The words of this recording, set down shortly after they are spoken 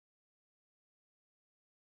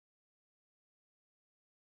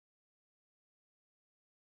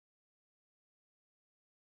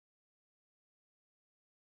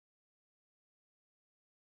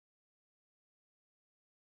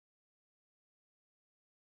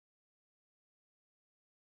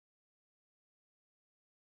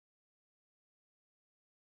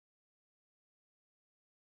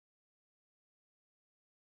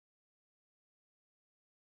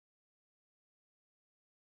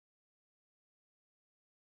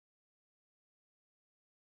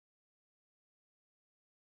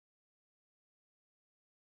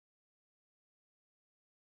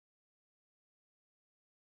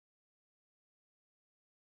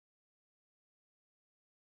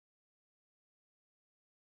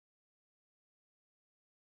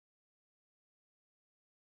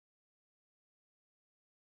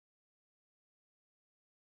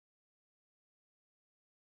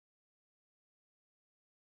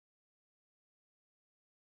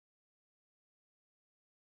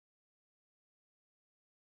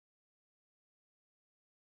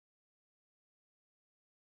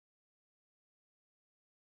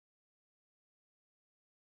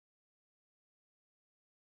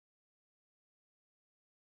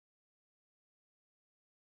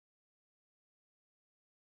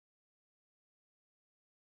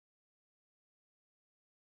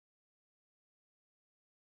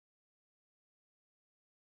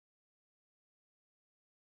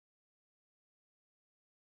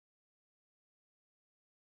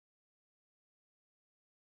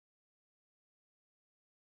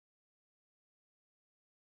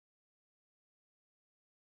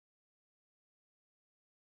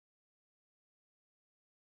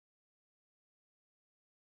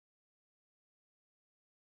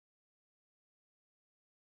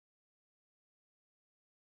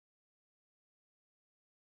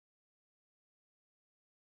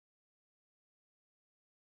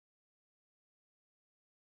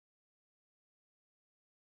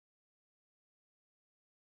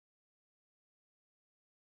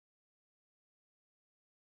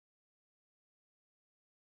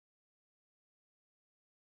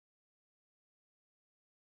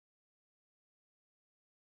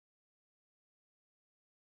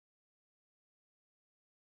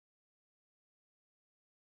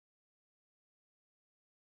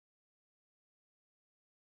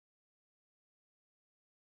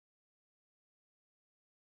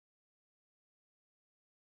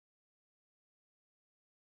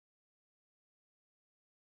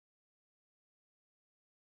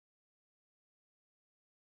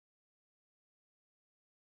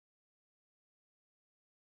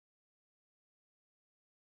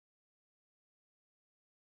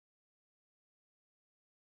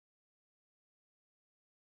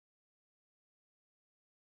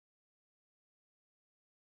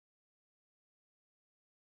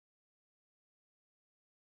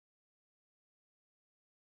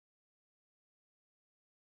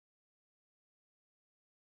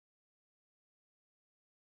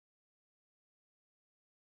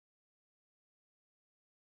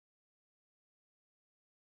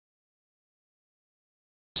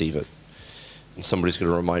receive it. And somebody's going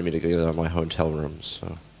to remind me to get out of my hotel room,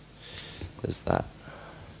 so there's that.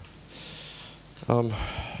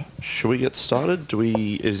 Should we get started?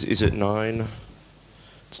 Is it 9?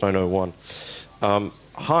 It's 9:01.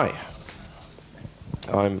 Hi.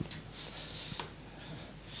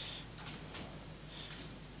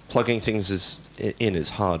 Plugging things in is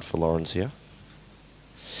hard for Lawrence here.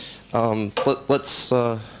 Let's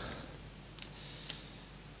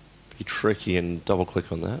be tricky and double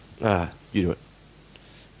click on that. You do it.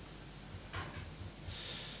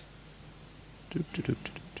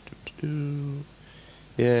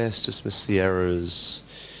 Yes, dismiss the errors.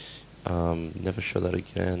 Never show that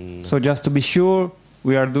again. So just to be sure,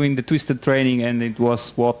 we are doing the twisted training, and it was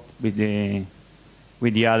swapped with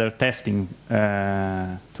the other testing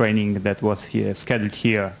training that was here, scheduled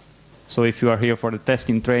here. So if you are here for the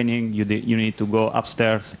testing training, you need to go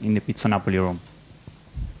upstairs in the Pizza Napoli room.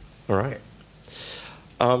 All right.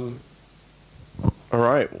 All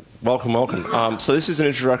right. Welcome. So this is an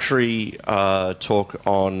introductory talk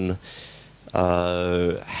on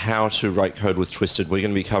how to write code with Twisted. We're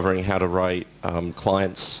going to be covering how to write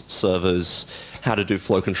clients, servers, how to do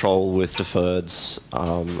flow control with deferreds,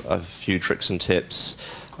 a few tricks and tips,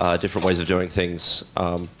 different ways of doing things.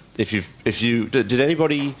 Did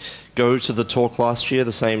anybody go to the talk last year,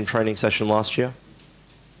 the same training session last year?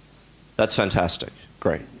 That's fantastic.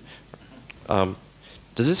 Great. Does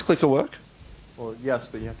this clicker work? Well, yes,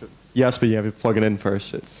 but you have to. Yes, but you have to plug it in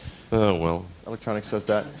first. Oh well. Electronics says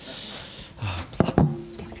that.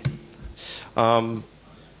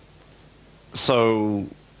 So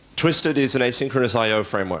Twisted is an asynchronous I/O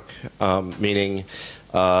framework, meaning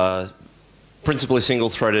principally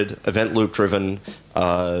single-threaded, event loop-driven,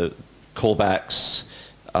 callbacks.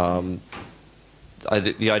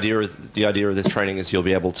 The idea of this training is you'll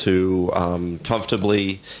be able to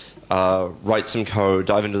comfortably write some code,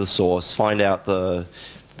 dive into the source, find out the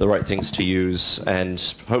right things to use, and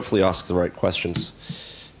hopefully ask the right questions.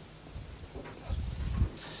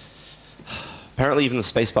 Apparently even the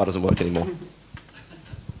spacebar doesn't work anymore.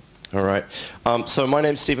 All right. So my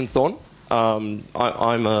name's Stephen Thorne. I'm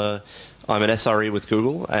an SRE with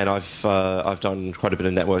Google, and I've done quite a bit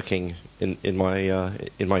of networking in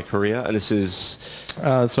my career. And this is.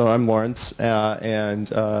 So I'm Lawrence,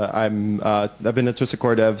 and I've been a Twisted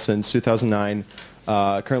Core dev since 2009.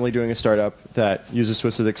 Currently doing a startup that uses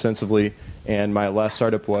Twisted extensively, and my last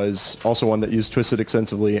startup was also one that used Twisted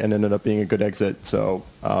extensively and ended up being a good exit. So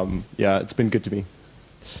yeah, it's been good to me.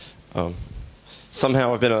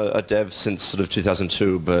 Somehow I've been a dev since sort of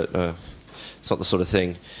 2002, but it's not the sort of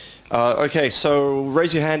thing. Okay, so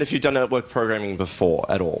raise your hand if you've done network programming before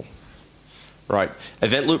at all. Right.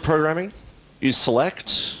 Event loop programming, use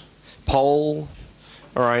select, poll,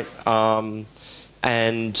 all right,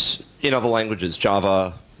 and in other languages,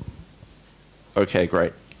 Java. Okay,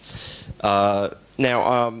 great.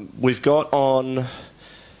 Now, we've got on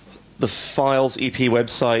the Files EP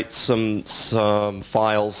website some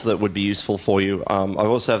files that would be useful for you. I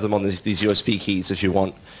also have them on these USB keys if you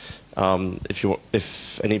want.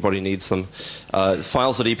 If anybody needs them.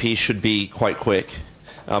 Files.ep should be quite quick.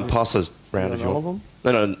 Pass those around if you want.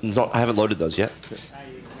 No, I haven't loaded those yet.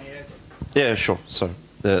 Yeah, sure. So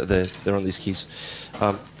they're on these keys.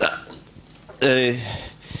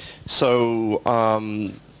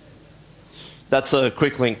 That's a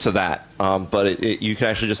quick link to that, but you can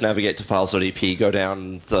actually just navigate to files.ep, go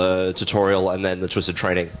down the tutorial, and then the Twisted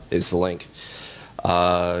training is the link.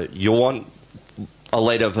 You'll want a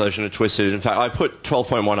later version of Twisted. In fact, I put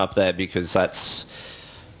 12.1 up there because that's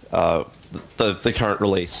the current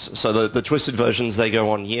release. So the Twisted versions, they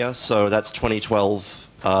go on here, so that's 2012,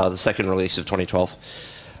 the second release of 2012.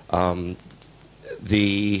 I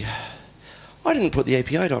didn't put the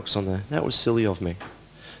API docs on there. That was silly of me.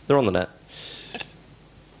 They're on the net.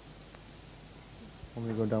 Want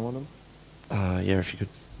me to go download them? Yeah, if you could.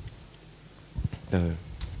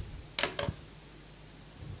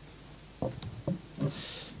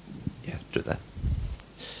 Yeah, do that.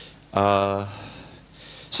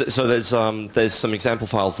 So there's some example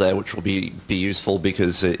files there which will be useful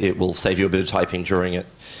because it will save you a bit of typing during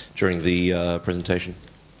the presentation.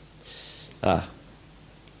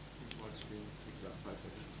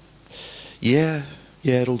 Yeah,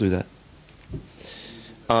 it'll do that.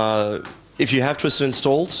 If you have Twisted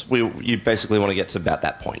installed, you basically want to get to about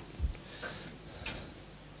that point.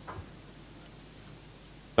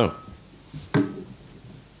 Oh.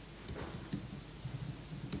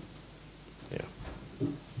 Yeah.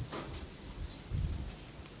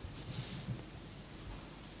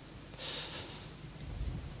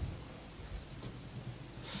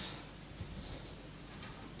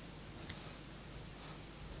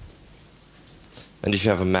 And if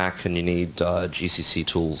you have a Mac and you need GCC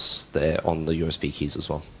tools, they're on the USB keys as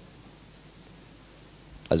well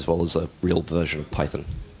as a real version of Python.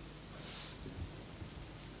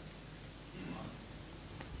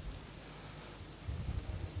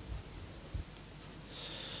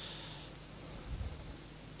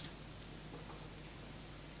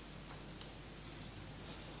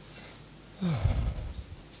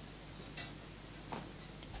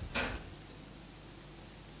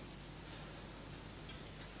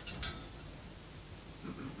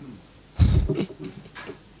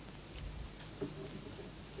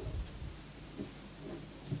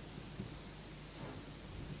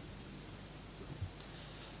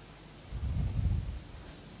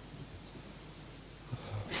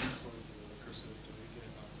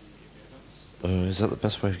 Is that the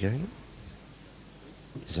best way of getting it?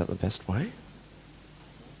 Is that the best way?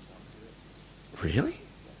 Really?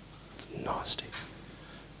 It's nasty.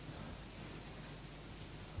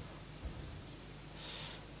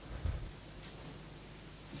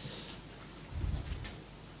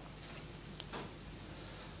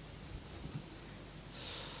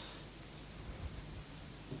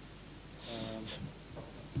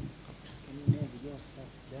 Can you maybe your stuff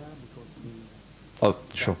there because Oh,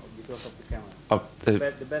 sure. because of the camera. Oh,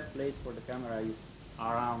 The best place for the camera is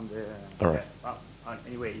around the... All right.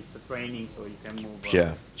 Anyway, it's a training, so you can move...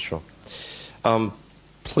 yeah, sure.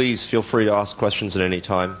 Please feel free to ask questions at any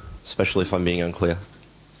time, especially if I'm being unclear,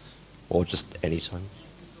 or just any time.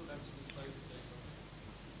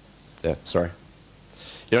 Yeah, sorry.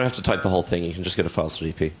 You don't have to type the whole thing. You can just get a fast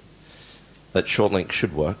DP. That short link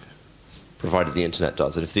should work, provided the internet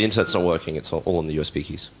does it. If the internet's not working, it's all on the USB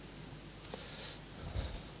keys.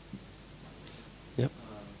 Yep.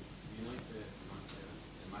 You know the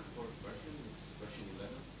MacBook version is version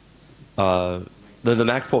 11? The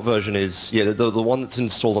MacPort version is, yeah, the one that's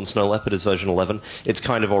installed on Snow Leopard is version 11. It's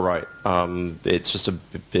kind of all right. It's just a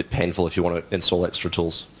bit painful if you want to install extra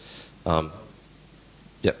tools. Yep.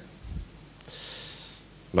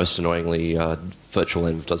 Most annoyingly,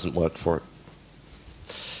 virtualenv doesn't work for it.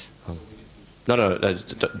 No,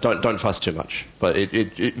 don't fuss too much. But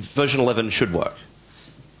version 11 should work.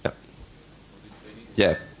 Yep.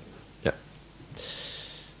 Yeah. Yeah.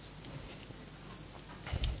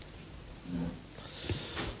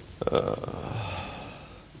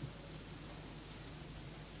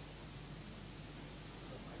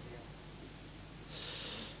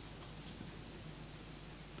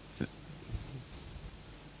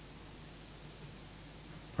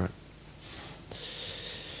 Right.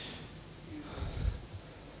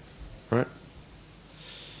 Right.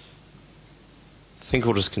 I think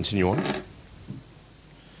we'll just continue on.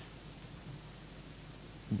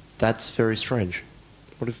 That's very strange.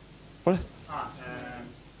 What if... What?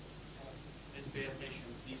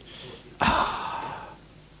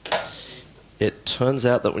 It turns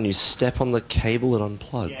out that when you step on the cable, it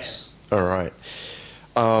unplugs. Yes. All right.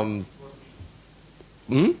 Hmm?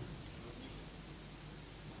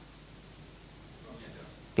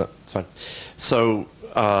 No, it's fine. So,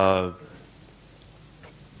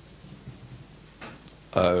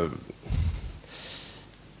 I'm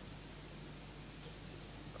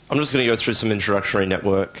just going to go through some introductory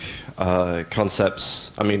network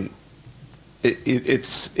concepts. I mean,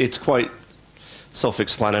 it's quite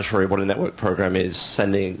self-explanatory what a network program is,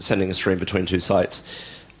 sending a stream between two sites,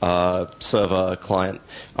 server, client.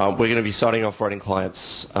 We're going to be starting off writing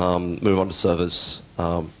clients, move on to servers,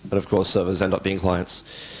 and of course servers end up being clients.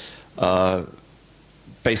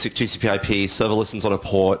 Basic TCP IP, server listens on a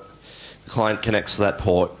port, the client connects to that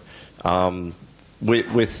port.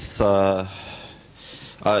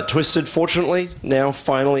 Twisted, fortunately, now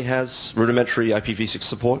finally has rudimentary IPv6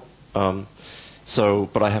 support. But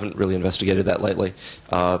I haven't really investigated that lately.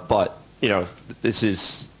 But, you know, this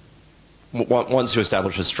is, once you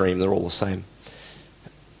establish a stream, they're all the same.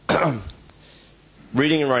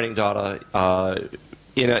 Reading and writing data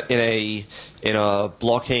in a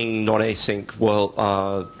blocking, non-async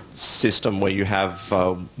world system where you have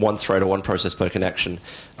one thread or one process per connection,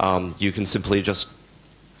 you can simply just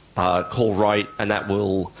call write, and that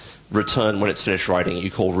will return when it's finished writing.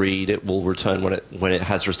 You call read, it will return when it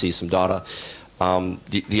has received some data.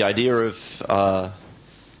 The idea of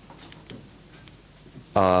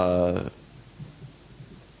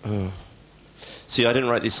see, I didn't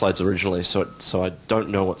write these slides originally, so I don't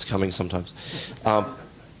know what's coming sometimes.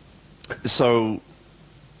 So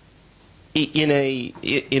in a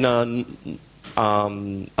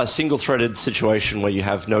single-threaded situation where you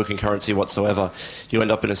have no concurrency whatsoever, you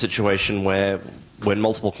end up in a situation where when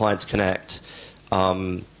multiple clients connect,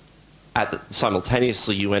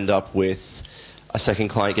 simultaneously you end up with a second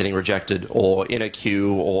client getting rejected, or in a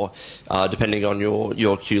queue, or depending on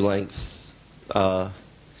your queue length,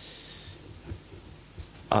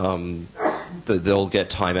 they'll get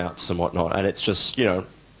timeouts and whatnot, and it's just, you know,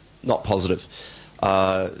 not positive.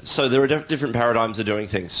 So there are different paradigms of doing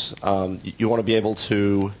things. You want to be able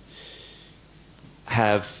to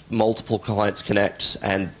have multiple clients connect,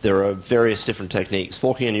 and there are various different techniques.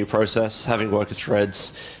 Forking a new process, having worker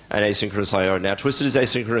threads, and asynchronous I/O. Now, Twisted is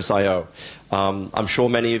asynchronous I/O. I'm sure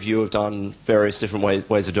many of you have done various different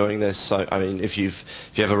ways of doing this. I mean, if you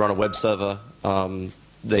ever run a web server,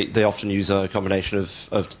 they often use a combination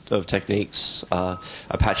of techniques.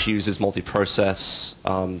 Apache uses multi-process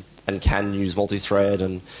and can use multi-thread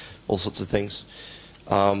and all sorts of things.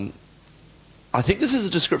 I think this is a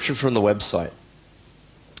description from the website.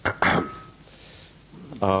 I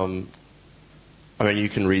mean, you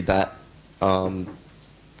can read that.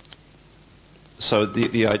 So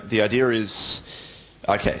the idea is,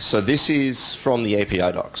 okay, so this is from the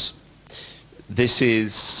API docs. This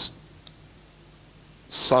is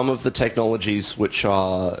some of the technologies which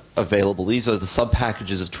are available. These are the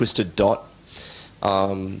sub-packages of Twisted Dot.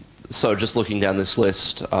 So just looking down this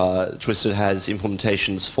list, Twisted has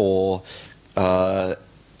implementations for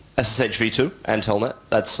SSH v2 and Telnet.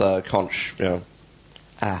 That's conch, you know.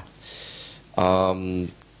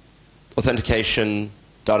 Authentication,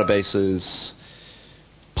 databases.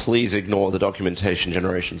 Please ignore the documentation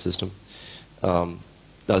generation system.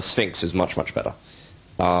 Sphinx is much, much better.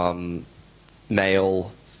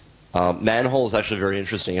 Mail. Manhole is actually very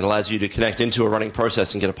interesting. It allows you to connect into a running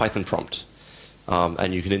process and get a Python prompt.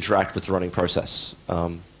 And you can interact with the running process.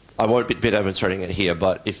 I won't be demonstrating it here,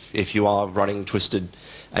 but if you are running Twisted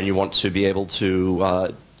and you want to be able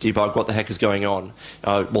to debug what the heck is going on,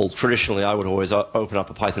 well, traditionally I would always open up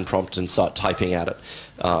a Python prompt and start typing at it.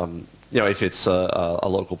 You know, if it's a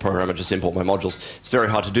local program, and just import my modules. It's very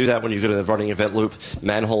hard to do that when you've got a running event loop.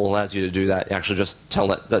 Manhole allows you to do that. You actually just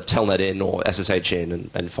telnet in or SSH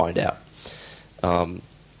in and find out. Blah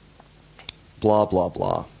blah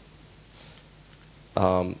blah.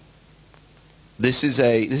 This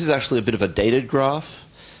is actually a bit of a dated graph,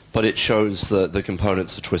 but it shows the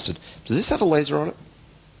components of Twisted. Does this have a laser on it?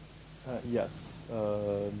 Yes.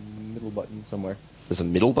 Middle button somewhere. There's a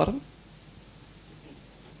middle button?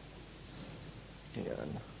 Hang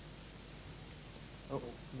on. Oh,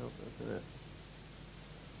 no, that's not it.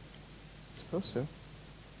 It's supposed to.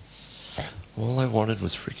 All I wanted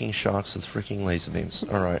was freaking sharks with freaking laser beams.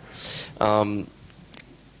 All right. All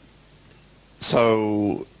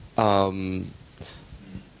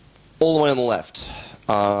the way on the left,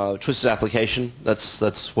 Twisted application.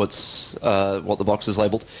 That's what the box is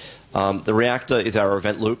labeled. The reactor is our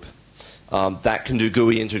event loop. That can do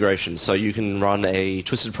GUI integration, so you can run a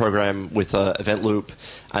Twisted program with an event loop,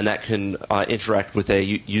 and that can interact with a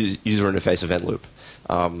user interface event loop.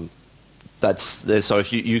 So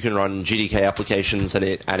if you can run GDK applications and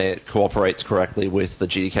it cooperates correctly with the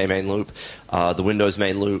GDK main loop, the Windows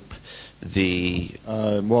main loop,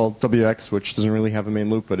 well, WX, which doesn't really have a main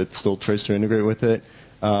loop, but it still tries to integrate with it.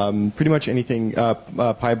 Pretty much anything.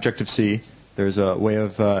 PyObjective-C. There's a way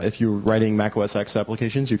of, if you're writing Mac OS X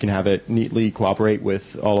applications, you can have it neatly cooperate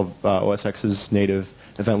with all of OS X's native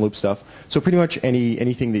event loop stuff. So pretty much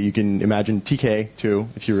anything that you can imagine, TK too,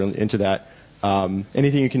 if you're into that.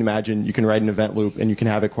 Anything you can imagine, you can write an event loop, and you can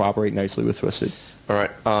have it cooperate nicely with Twisted. All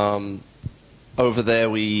right. Over there,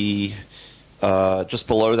 just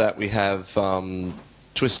below that, we have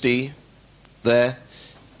Twisty there.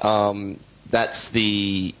 That's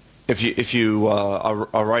the... If you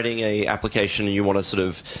are writing a application and you want to sort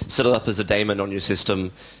of set it up as a daemon on your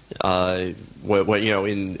system, where you know,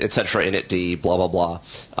 etc. initd, blah blah blah,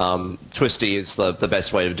 Twisty is the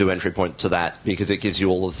best way to do entry point to that, because it gives you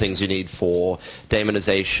all the things you need for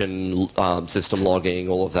daemonization, system logging,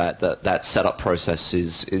 all of that. That setup process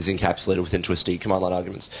is encapsulated within Twisty command line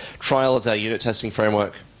arguments. Trial is our unit testing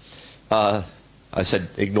framework. I said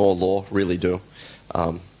ignore law, really do.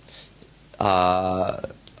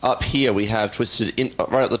 Up here we have Twisted,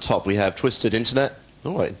 right at the top we have Twisted Internet.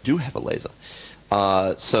 Oh, I do have a laser.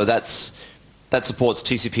 So that supports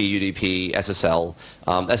TCP, UDP, SSL.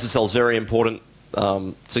 SSL is very important.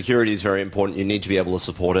 Security is very important. You need to be able to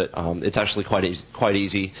support it. It's actually quite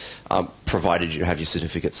easy, provided you have your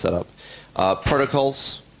certificates set up.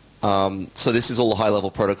 Protocols. So this is all the high-level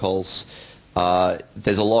protocols.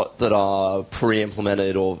 There's a lot that are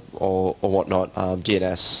pre-implemented or whatnot.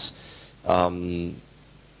 DNS.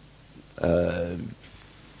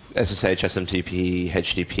 SSH, SMTP,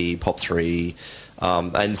 HTTP, POP3,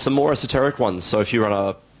 and some more esoteric ones. So if you run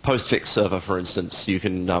a postfix server, for instance, you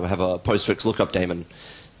can have a postfix lookup daemon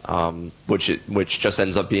which just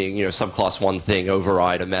ends up being, you know, subclass one thing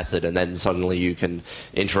override a method, and then suddenly you can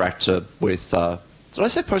interact with. Did I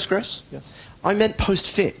say Postgres? Yes. I meant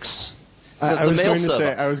postfix. I was going to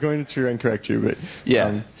say, I was going to try and correct you, but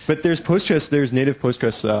yeah. But there's Postgres, there's native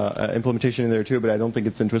Postgres implementation in there too, but I don't think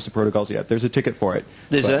it's in Twisted Protocols yet. There's a ticket for it.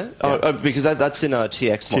 Is there? Yeah. Oh, because that's in a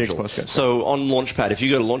TX module. TX Postgres. So on Launchpad, if you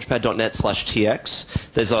go to launchpad.net/tx,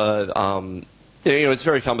 there's a you know, it's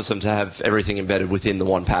very cumbersome to have everything embedded within the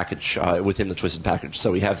one package, within the Twisted package.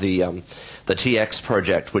 So we have the TX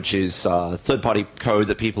project, which is third-party code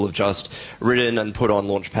that people have just written and put on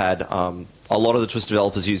Launchpad. A lot of the Twisted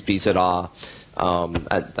developers use BZR,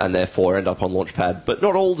 and therefore end up on Launchpad, but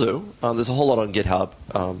not all do. There's a whole lot on GitHub.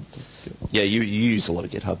 Yeah, you use a lot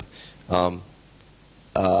of GitHub.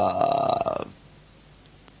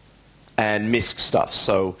 And MISC stuff.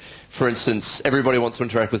 So, for instance, everybody wants to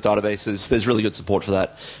interact with databases. There's really good support for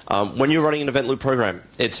that. When you're running an event loop program,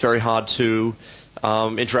 it's very hard to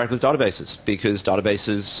interact with databases because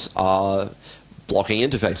databases are blocking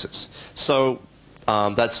interfaces. So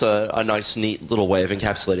that's a nice, neat little way of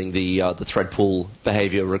encapsulating the thread pool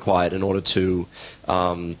behavior required in order to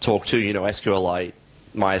talk to, you know, SQLite,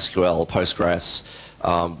 MySQL, Postgres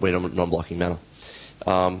in a non-blocking manner.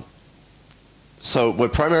 So we're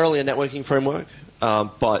primarily a networking framework,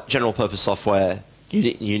 but general purpose software,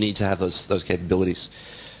 you need to have those capabilities.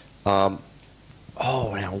 Oh,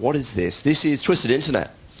 now what is this? This is Twisted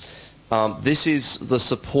Internet. This is the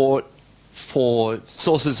support for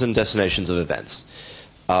sources and destinations of events.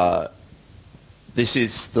 This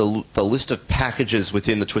is the list of packages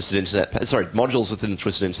within the Twisted Internet, modules within the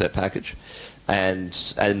Twisted Internet package.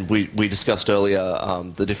 And we discussed earlier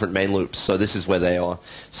the different main loops. So this is where they are.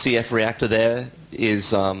 CF Reactor there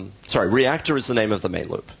is, Reactor is the name of the main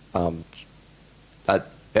loop.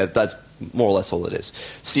 That's more or less all it is.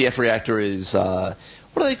 CF Reactor is, what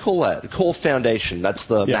do they call that? Core Foundation. That's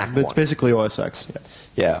the Mac one. Yeah, it's basically OS X.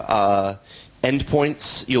 Yeah.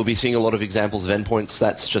 Endpoints, you'll be seeing a lot of examples of endpoints.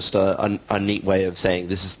 That's just a neat way of saying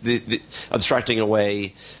this is abstracting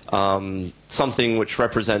away something which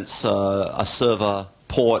represents a server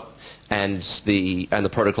port and the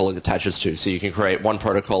protocol it attaches to. So you can create one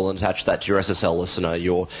protocol and attach that to your SSL listener,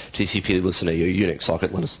 your TCP listener, your Unix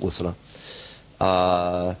socket listener.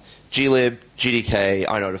 glib, GDK,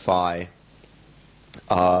 iNotify,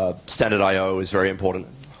 standard I/O is very important.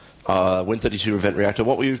 Win32 Event Reactor.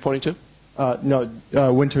 What were you pointing to?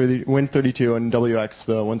 Win32 and WX,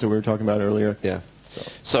 the ones that we were talking about earlier. Yeah.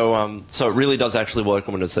 So it really does actually work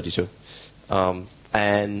on Windows 32.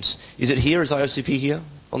 And is it here? Is IOCP here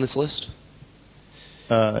on this list?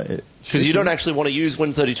 Because you don't actually want to use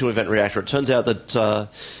Win32 Event Reactor. It turns out that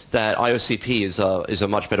that IOCP is a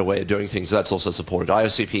much better way of doing things. That's also supported.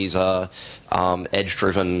 IOCPs are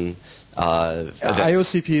edge-driven.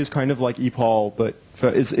 IOCP is kind of like EPOL, but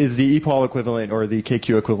is the EPOL equivalent or the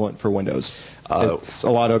KQ equivalent for Windows. It's a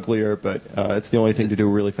lot uglier, but it's the only thing to do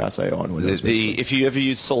really fast I/O on Windows. If you ever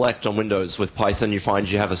use select on Windows with Python, you find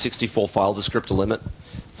you have a 64 file descriptor limit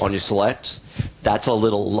on your select. That's a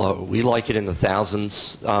little low. We like it in the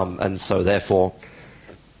thousands, and so therefore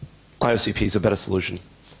IOCP is a better solution.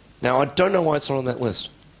 Now, I don't know why it's not on that list.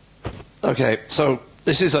 Okay, so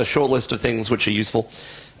this is a short list of things which are useful.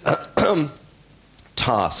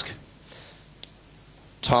 Task.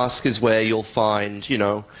 Task is where you'll find, you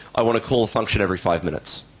know, I want to call a function every 5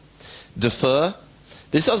 minutes. Defer.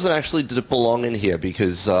 This doesn't actually belong in here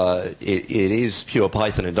because it is pure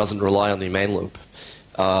Python. It doesn't rely on the main loop.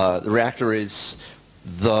 The reactor is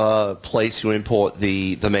the place you import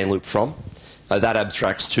the main loop from. That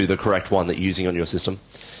abstracts to the correct one that you're using on your system.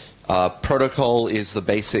 Protocol is the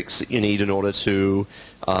basics that you need in order to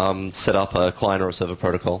set up a client or a server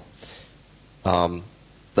protocol.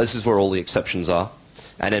 This is where all the exceptions are.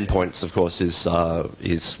 And endpoints, of course, is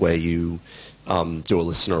where you do a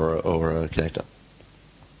listener or a connector.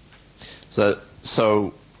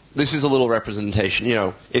 So this is a little representation. You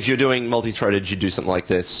know, if you're doing multi-threaded, you do something like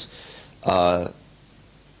this.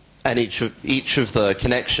 And each of the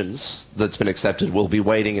connections that's been accepted will be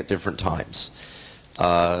waiting at different times.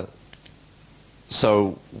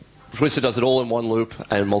 So Twisted does it all in one loop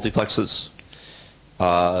and multiplexes.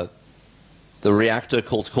 The reactor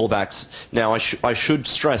calls callbacks. Now, I should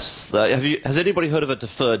stress that. Has anybody heard of a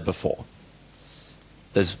deferred before?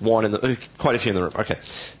 There's one in the quite a few in the room. Okay,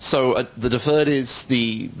 so the deferred is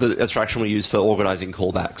the abstraction we use for organizing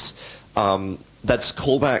callbacks. That's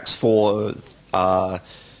callbacks for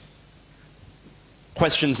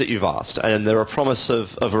questions that you've asked, and they're a promise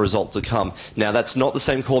of a result to come. Now, that's not the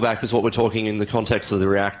same callback as what we're talking in the context of the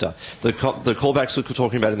reactor. The callbacks we're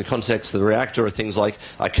talking about in the context of the reactor are things like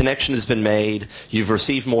a connection has been made, you've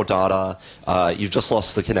received more data, you've just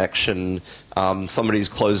lost the connection, somebody's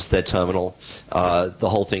closed their terminal, the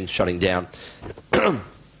whole thing's shutting down.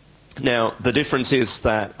 Now, the difference is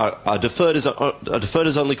that a deferred is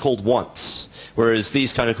only called once, whereas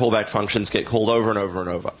these kind of callback functions get called over and over and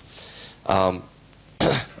over.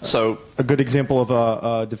 So a good example of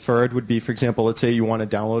a deferred would be, for example, let's say you want to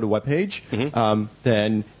download a web page.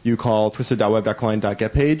 Then you call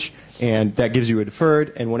twisted.web.client.getPage, and that gives you a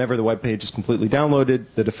deferred, and whenever the web page is completely downloaded,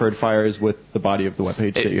 the deferred fires with the body of the web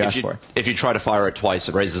page that you asked for. If you try to fire it twice,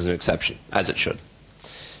 it raises an exception, as it should.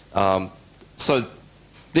 So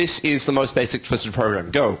this is the most basic Twisted program.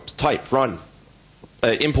 Go, type, run,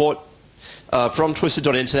 import. From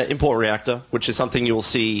twisted.internet, import reactor, which is something you will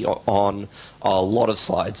see on a lot of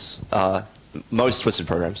slides, most Twisted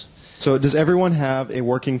programs. So does everyone have a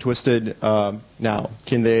working Twisted now?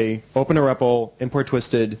 Can they open a REPL, import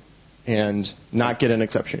Twisted, and not get an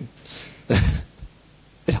exception? It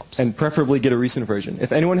helps. And preferably get a recent version.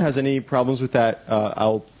 If anyone has any problems with that,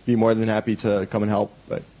 I'll be more than happy to come and help.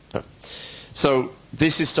 But. So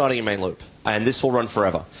this is starting a main loop, and this will run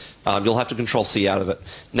forever. You'll have to Control-C out of it.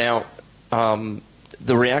 Now,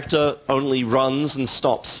 the reactor only runs and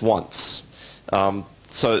stops once.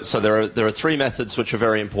 So there are three methods which are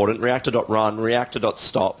very important: reactor.run,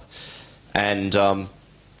 reactor.stop, and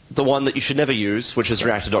the one that you should never use, which is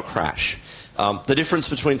reactor.crash. The difference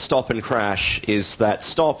between stop and crash is that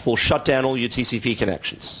stop will shut down all your TCP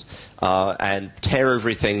connections and tear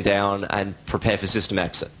everything down and prepare for system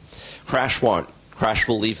exit. Crash won't. Crash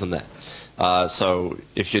will leave them there. So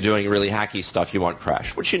if you're doing really hacky stuff, you won't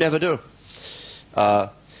crash, which you never do.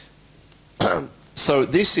 So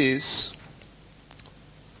this is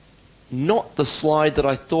not the slide that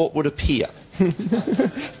I thought would appear.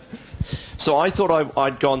 So I thought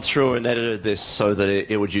I'd gone through and edited this so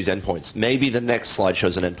that it would use endpoints. Maybe the next slide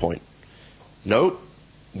shows an endpoint. Nope.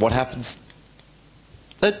 What happens?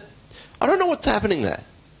 I don't know what's happening there.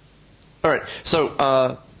 All right.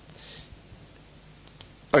 So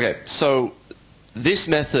okay. So this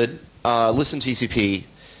method, listen TCP.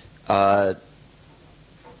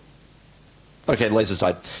 Okay, laser's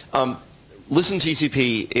died. Listen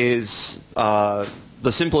TCP is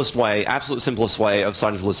the simplest way, absolute simplest way of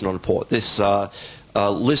starting to listen on a port. This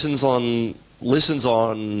listens on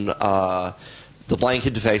the blank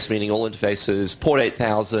interface, meaning all interfaces, port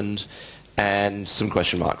 8000, and some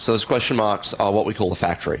question marks. So those question marks are what we call the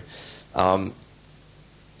factory.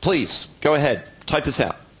 Please, go ahead, type this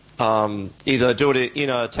out. Either do it in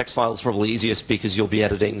a text file is probably easiest because you'll be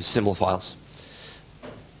editing similar files.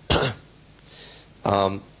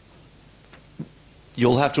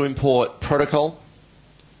 You'll have to import protocol.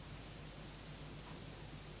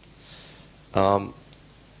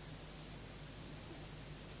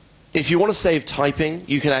 If you want to save typing,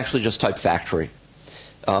 you can actually just type factory.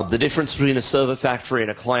 The difference between a server factory and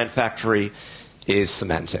a client factory is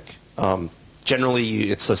semantic. Generally,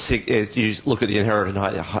 you look at the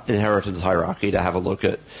inheritance hierarchy to have a look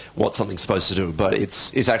at what something's supposed to do, but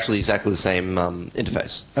it's actually exactly the same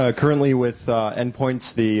interface. Currently with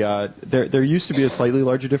endpoints, there used to be a slightly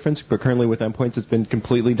larger difference, but currently with endpoints it's been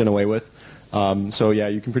completely done away with. So yeah,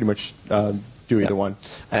 you can pretty much do either one.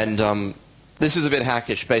 And this is a bit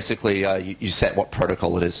hackish. Basically, you set what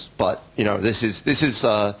protocol it is, but you know this is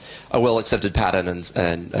a well-accepted pattern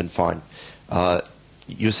and fine.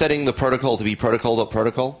 You're setting the protocol to be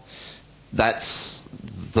protocol.protocol. That's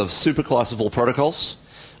the superclass of all protocols,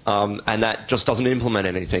 and that just doesn't implement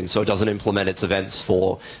anything. So it doesn't implement its events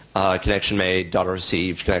for connection made, data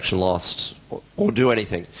received, connection lost, or do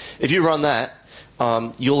anything. If you run that,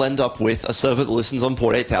 you'll end up with a server that listens on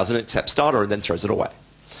port 8000, accepts data, and then throws it away.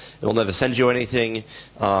 It will never send you anything. It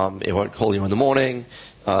won't call you in the morning.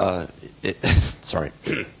 Sorry,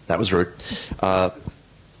 that was rude.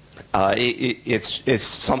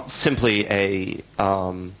 It's simply a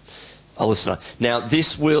listener. Now,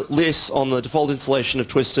 this lists on the default installation of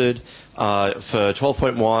Twisted for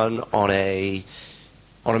 12.1 on a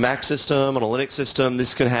Mac system, on a Linux system.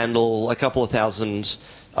 This can handle a couple of thousand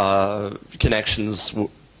connections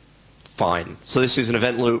fine. So this is an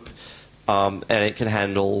event loop, and it can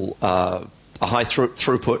handle a high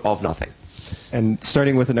throughput of nothing. And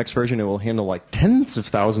starting with the next version, it will handle like tens of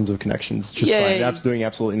thousands of connections just fine. It's doing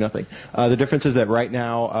absolutely nothing. The difference is that right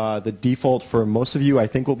now, the default for most of you, I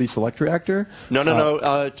think, will be Select Reactor. No.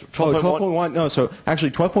 12.1. No, so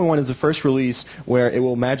actually 12.1 is the first release where it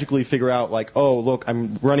will magically figure out, like, oh, look,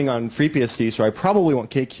 I'm running on FreeBSD, so I probably want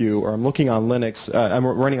KQ, or I'm looking on Linux, I'm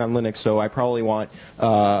running on Linux, so I probably want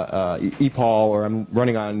EPOL, or I'm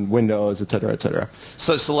running on Windows, et cetera, et cetera.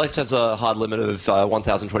 So Select has a hard limit of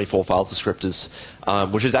 1,024 file descriptors,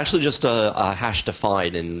 which is actually just a hash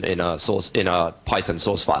define in a Python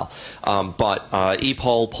source file. But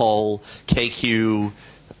EPOL, POL, KQ,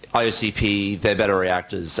 IOCP, they're better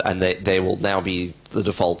reactors, and they will now be the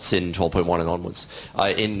defaults in 12.1 and onwards.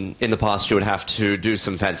 In the past, you would have to do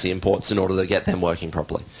some fancy imports in order to get them working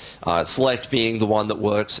properly. Select being the one that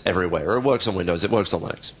works everywhere. It works on Windows, it works on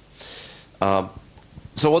Linux.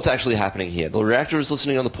 So what's actually happening here? The reactor is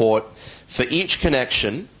listening on the port. For each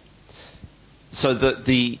connection, so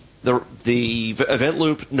the event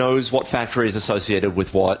loop knows what factory is associated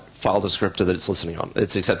with what file descriptor that it's listening on.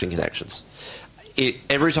 It's accepting connections.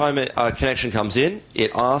 Every time a connection comes in,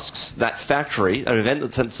 it asks that factory, an event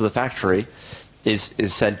that's sent to the factory is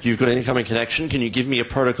said, you've got an incoming connection, can you give me a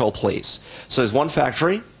protocol, please? So there's one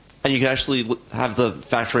factory, and you can actually have the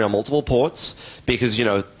factory on multiple ports, because, you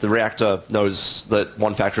know, the reactor knows that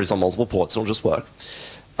one factory is on multiple ports, it'll just work.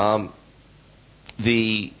 And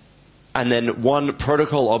then one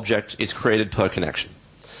protocol object is created per connection.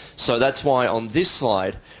 So that's why on this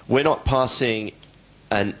slide, we're not passing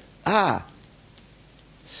an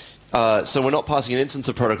so we're not passing an instance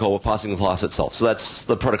of protocol, we're passing the class itself. So that's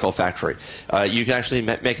the protocol factory. You can actually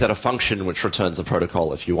make that a function which returns the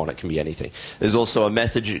protocol if you want. It can be anything. There's also a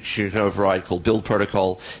method you can override called build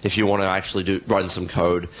protocol if you want to actually run some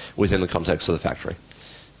code within the context of the factory.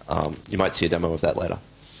 You might see a demo of that later.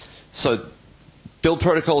 So build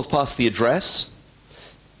protocol is past the address.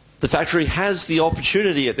 The factory has the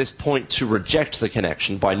opportunity at this point to reject the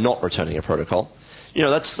connection by not returning a protocol. You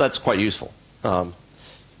know, that's quite useful.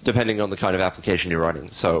 Depending on the kind of application you're running.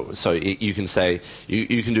 So you can say,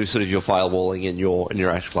 you can do sort of your firewalling in your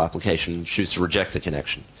actual application and choose to reject the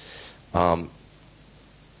connection. Now,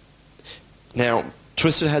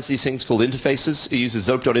 Twisted has these things called interfaces. It uses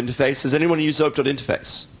zope.interface. Has anyone used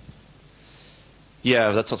zope.interface?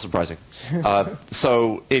 Yeah, that's not surprising.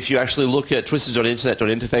 So if you actually look at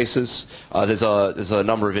twisted.internet.interfaces, there's a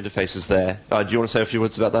number of interfaces there. Do you want to say a few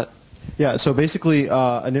words about that? Yeah, so basically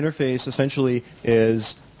an interface essentially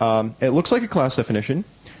is, it looks like a class definition.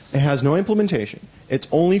 It has no implementation. Its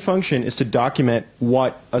only function is to document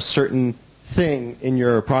what a certain thing in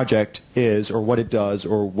your project is, or what it does,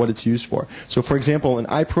 or what it's used for. So for example, an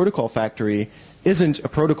iProtocol factory isn't a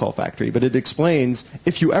protocol factory, but it explains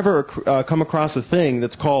if you ever come across a thing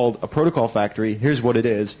that's called a protocol factory, here's what it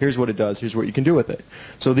is, here's what it does, here's what you can do with it.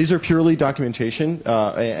 So these are purely documentation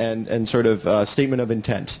and sort of statement of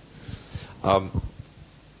intent.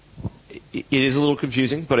 It is a little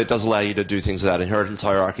confusing, but it does allow you to do things without inheritance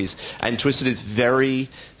hierarchies. And Twisted is very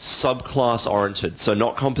subclass oriented, so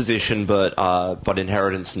not composition, but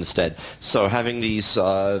inheritance instead. So having these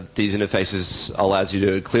interfaces allows you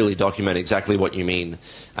to clearly document exactly what you mean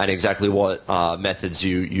and exactly what methods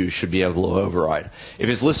you should be able to override. If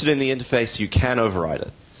it's listed in the interface, you can override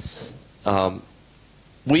it.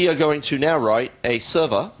 We are going to now write a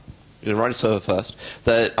server. You're going to write a server first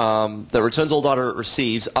that returns all data it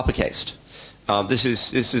receives uppercased. This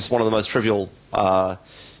is one of the most trivial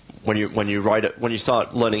when you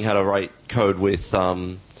start learning how to write code with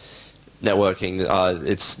networking.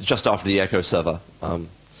 It's just after the echo server.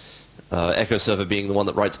 Echo server being the one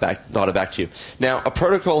that writes data back to you. Now, a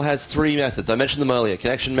protocol has three methods. I mentioned them earlier: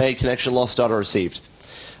 connection made, connection lost, data received.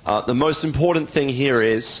 The most important thing here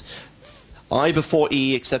is I before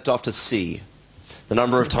E except after C. The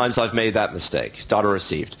number of times I've made that mistake. Data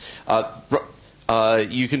received.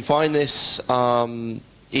 You can find this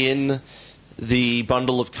in the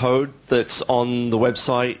bundle of code that's on the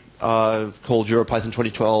website called EuroPython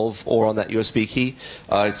 2012, or on that USB key.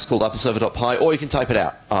 It's called upperserver.py, or you can type it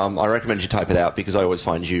out. I recommend you type it out because I always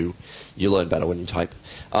find you learn better when you type.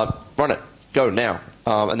 Run it. Go now.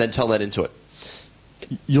 And then turn that into it.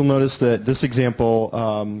 You'll notice that this example,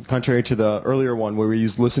 contrary to the earlier one where we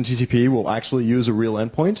used listen TCP, will actually use a real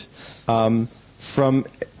endpoint. From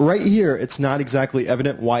right here, it's not exactly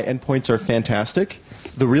evident why endpoints are fantastic.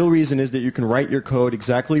 The real reason is that you can write your code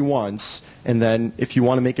exactly once, and then if you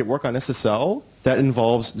want to make it work on SSL, that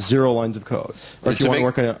involves 0 lines of code. Or if you want to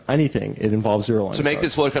work on anything, it involves 0 lines of code. To make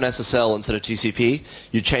this work on SSL instead of TCP,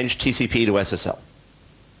 you change TCP to SSL.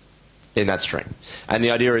 in that string. And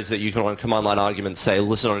the idea is that you can on command line argument say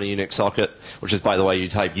listen on a Unix socket, which is, by the way, you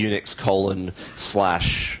type Unix :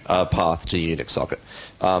 path to Unix socket.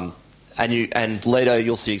 And later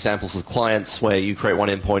you'll see examples with clients where you create one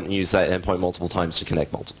endpoint and use that endpoint multiple times to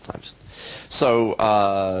connect multiple times.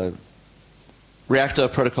 So reactor,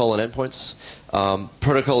 protocol, and endpoints.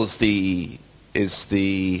 Protocol is the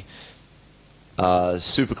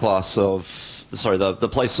superclass of, sorry, the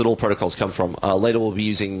place that all protocols come from. Later we'll be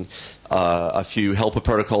using a few helper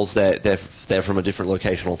protocols. They're from a different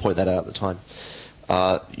location. I'll point that out at the time.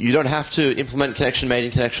 You don't have to implement connection made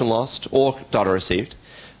and connection lost or data received,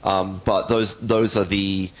 but those are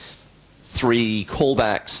the three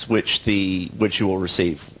callbacks which you will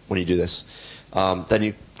receive when you do this. Then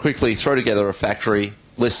you quickly throw together a factory,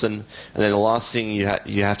 listen, and then the last thing you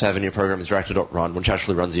have to have in your program is reactor.run, which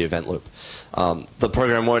actually runs the event loop. The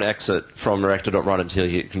program won't exit from reactor.run until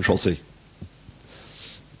you hit Control-C.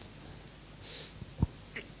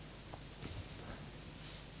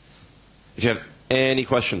 If you have any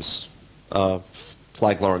questions,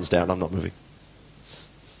 flag Lauren's down. I'm not moving.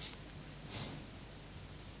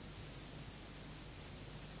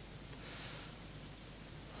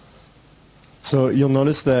 So you'll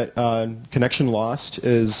notice that connection lost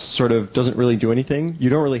is sort of doesn't really do anything. You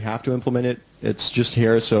don't really have to implement it. It's just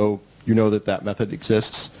here, so you know that that method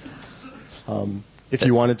exists. If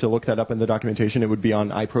you wanted to look that up in the documentation, it would be on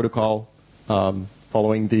iProtocol,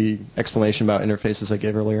 following the explanation about interfaces I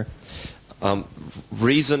gave earlier.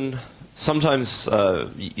 Reason, sometimes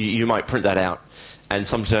you might print that out, and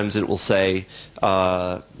sometimes it will say,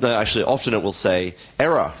 no, actually often it will say,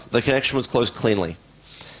 error, the connection was closed cleanly.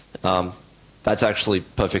 That's actually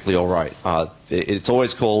perfectly all right. It's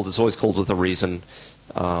always called with a reason,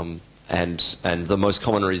 and the most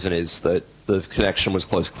common reason is that the connection was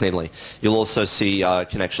closed cleanly. You'll also see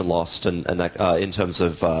connection lost, and that, in terms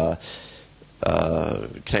of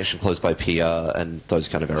connection closed by peer and those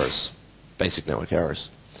kind of errors, basic network errors.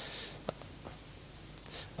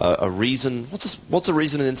 A reason. What's a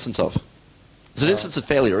reason an instance of? It's an instance of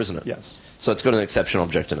failure, isn't it? Yes. So it's got an exception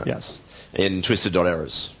object in it. Yes. In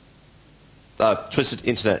twisted.errors.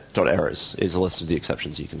 Twistedinternet.errors is a list of the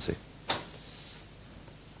exceptions you can see.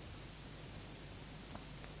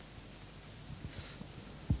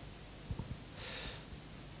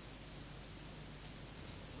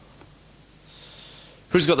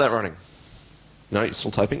 Who's got that running? No, you're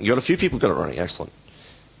still typing? You got a few people got it running. Excellent.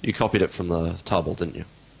 You copied it from the tarball, didn't you?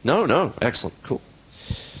 No. Excellent. Cool.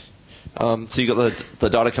 So you got the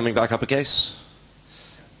data coming back uppercase?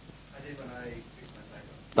 I did when I fixed my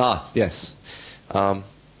backup. Ah, yes. Do you know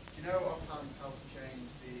offhand how to change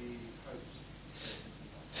the host?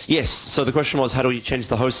 Yes, so the question was, how do we change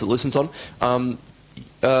the host that listens on?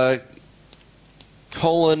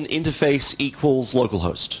 Interface equals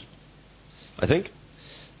localhost, I think.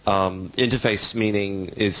 Interface meaning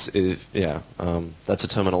that's a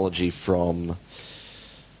terminology from,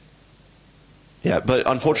 but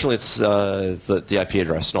unfortunately it's the IP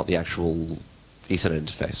address, not the actual Ethernet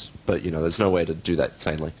interface. But there's no way to do that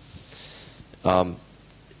sanely. When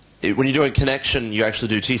you're doing connection, you actually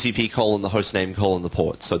do TCP : the host name : the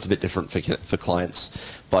port. So it's a bit different for clients,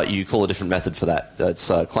 but you call a different method for that. It's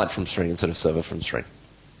client from string instead of server from string.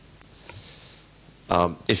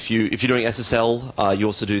 If you're doing SSL, you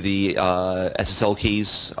also do the SSL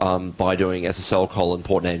keys by doing SSL :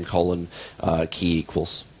 port name : key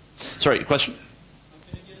equals. Sorry, question?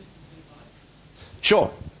 Can I get it at the same time?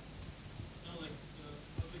 Sure. No, like,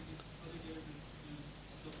 how do I get it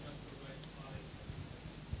to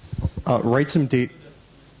self-transport Write some data.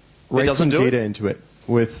 Write some data into it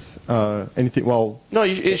with anything. Well, no,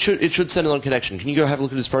 it should send it on connection. Can you go have a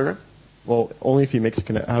look at this program? well, only if he makes a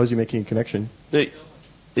connection. How is he making a connection?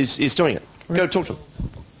 He's doing it. Go talk to him.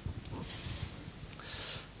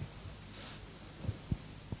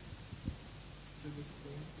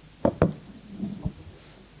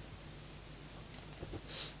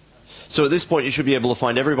 So at this point, you should be able to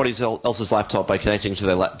find everybody else's laptop by connecting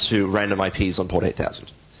to random IPs on port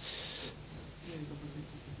 8000.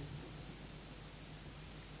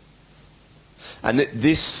 And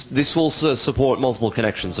this will support multiple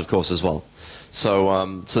connections, of course, as well.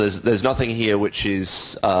 So there's nothing here which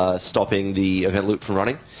is stopping the event loop from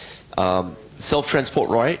running. Self-transport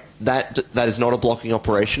write, that is not a blocking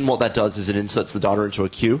operation. What that does is it inserts the data into a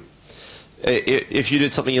queue. If you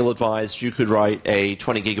did something ill-advised, you could write a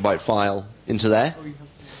 20 gigabyte file into there,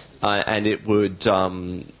 and it would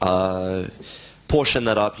portion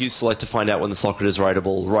that up, use select to find out when the socket is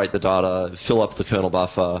writable, write the data, fill up the kernel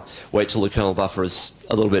buffer, wait till the kernel buffer is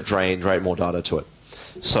a little bit drained, write more data to it.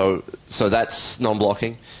 So that's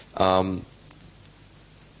non-blocking. The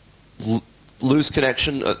lose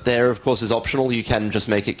connection there, of course, is optional. You can just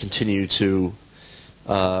make it continue to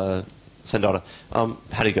send data. How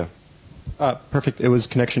do you go? Perfect. It was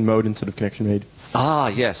connection mode instead of connection made. Ah,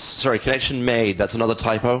 yes. Sorry, connection made. That's another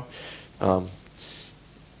typo. Now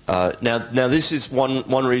this is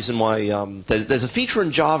one reason why there's a feature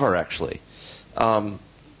in Java actually when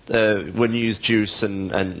you use juice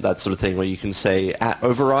and that sort of thing where you can say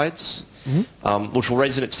 @overrides, which will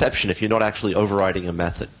raise an exception if you're not actually overriding a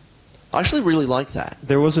method. I actually really like that.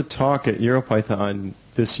 There was a talk at EuroPython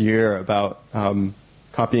this year about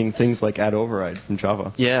copying things like @override from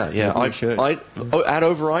Java. Yeah.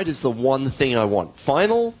 @override is the one thing I want.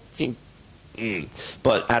 Final,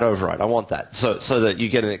 but @override, I want that so that you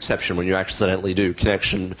get an exception when you accidentally do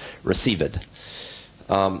connection received.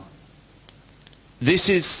 This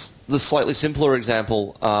is the slightly simpler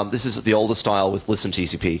example. This is the older style with listen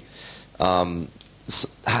TCP.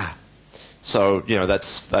 So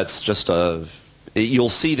that's just a. You'll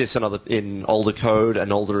see this in older code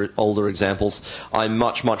and older examples. I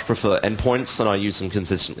much prefer endpoints, and I use them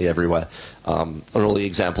consistently everywhere. And all the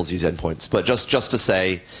examples use endpoints. But just to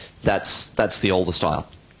say, that's the older style.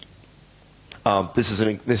 This is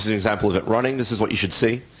an example of it running. This is what you should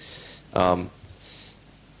see.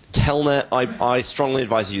 Telnet. I strongly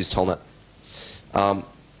advise you use Telnet.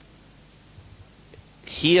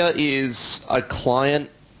 Here is a client.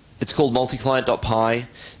 It's called multiclient.py.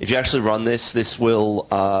 If you actually run this, this will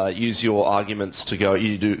use your arguments to go.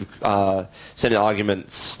 You do send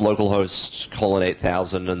arguments localhost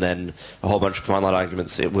 :8000, and then a whole bunch of command line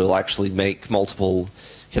arguments. It will actually make multiple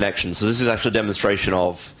connections. So this is actually a demonstration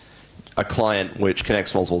of a client which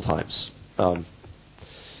connects multiple times.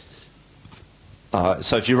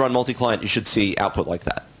 So if you run multi-client, you should see output like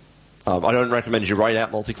that. I don't recommend you write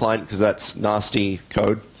out multi-client because that's nasty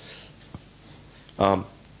code.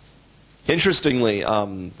 Interestingly,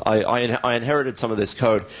 I inherited some of this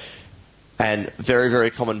code, and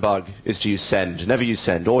very common bug is to use send. Never use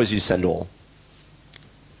send. Always use send all.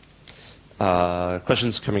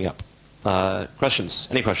 Questions coming up. Questions?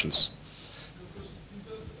 Any questions?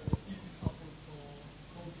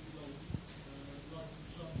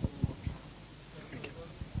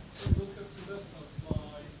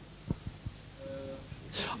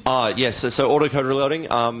 Yes. So autocode reloading.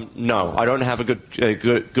 No, I don't have a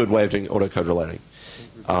good way of doing autocode reloading.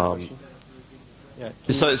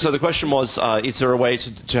 So the question was, is there a way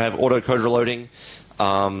to have autocode reloading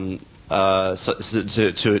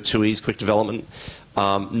to ease quick development?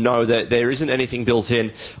 No, there isn't anything built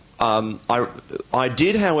in. I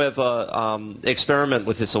did, however, experiment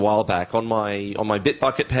with this a while back on my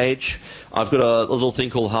Bitbucket page. I've got a little thing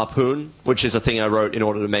called Harpoon, which is a thing I wrote in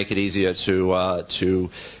order to make it easier to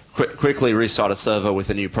quickly restart a server with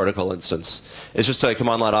a new protocol instance. It's just a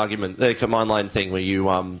command line thing where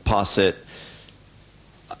you pass it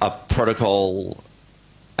a protocol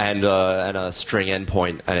and a string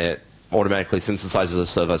endpoint, and it automatically synthesizes a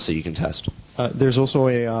server so you can test. There's also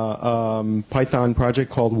a Python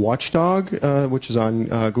project called Watchdog, which is on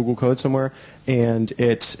Google Code somewhere, and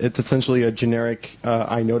it's essentially a generic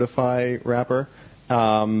iNotify wrapper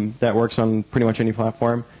that works on pretty much any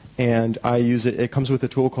platform. And I use it. It comes with a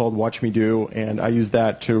tool called Watch Me Do, and I use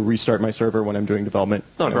that to restart my server when I'm doing development.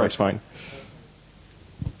 Oh, and it works fine.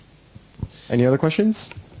 Any other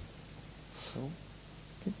questions?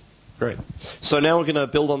 Great. So now we're going to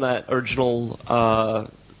build on that original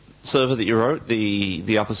server that you wrote,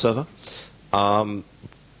 the upper server.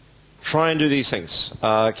 Try and do these things.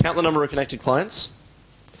 Count the number of connected clients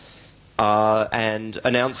and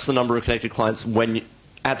announce the number of connected clients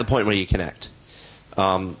at the point where you connect.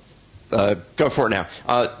 Go for it now.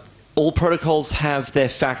 All protocols have their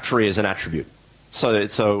factory as an attribute. So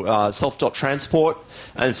self.transport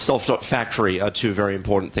and self.factory are two very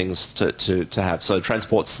important things to have. So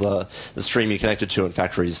transport's the stream you connected to, and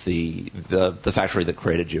factory is the factory that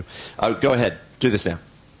created you. Go ahead, do this now.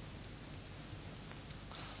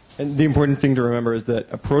 And the important thing to remember is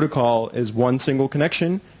that a protocol is one single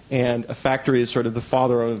connection, and a factory is sort of the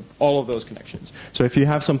father of all of those connections. So if you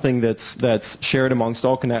have something that's shared amongst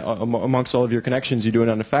all of your connections, you do it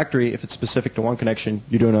on a factory. If it's specific to one connection,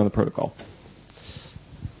 you do it on the protocol.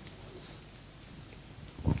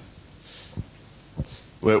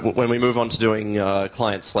 When we move on to doing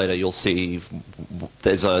clients later, you'll see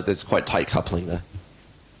there's quite tight coupling there.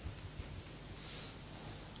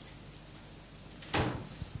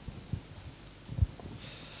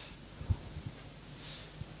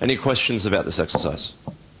 Any questions about this exercise?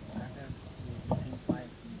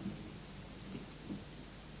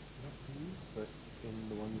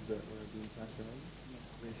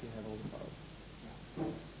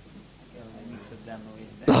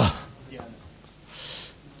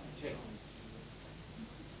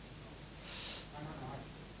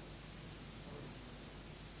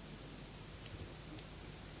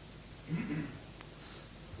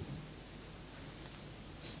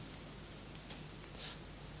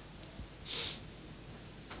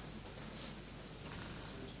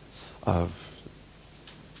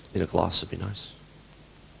 In a glass would be nice.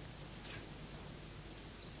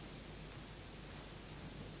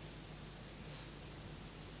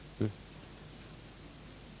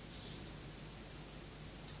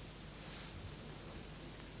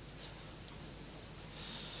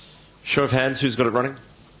 Show of hands, who's got it running?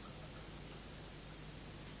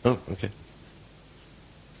 Oh, okay.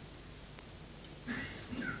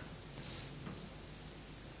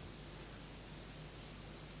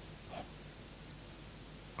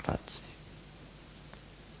 Grazie.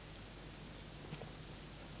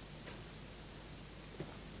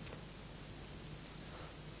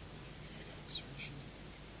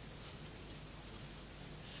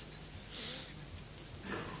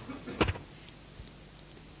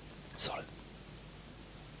 Sorry.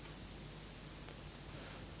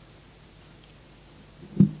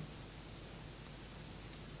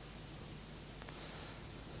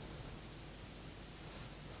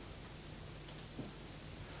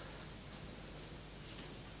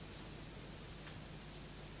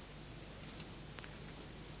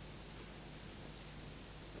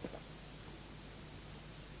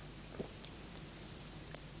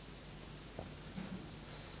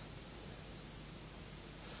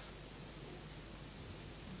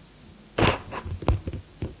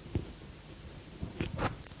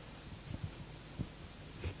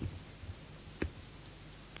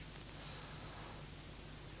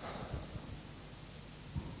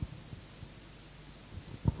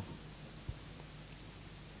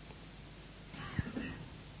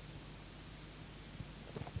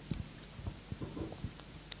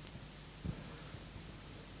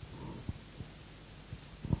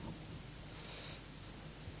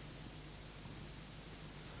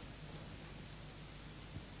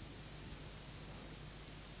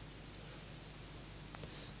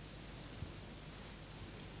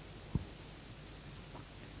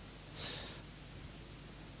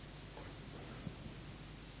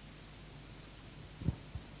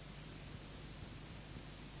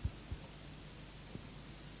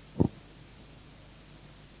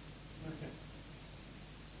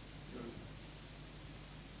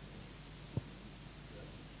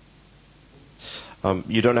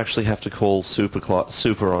 You don't actually have to call super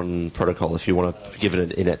on protocol if you want to give it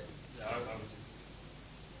an init.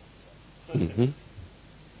 Mm-hmm.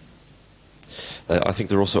 I think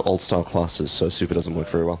they're also old style classes, so super doesn't work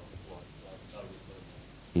very well.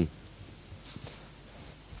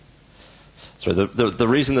 So the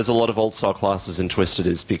reason there's a lot of old style classes in Twisted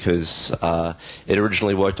is because it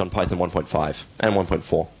originally worked on Python 1.5 and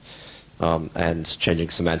 1.4, and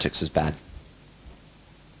changing semantics is bad.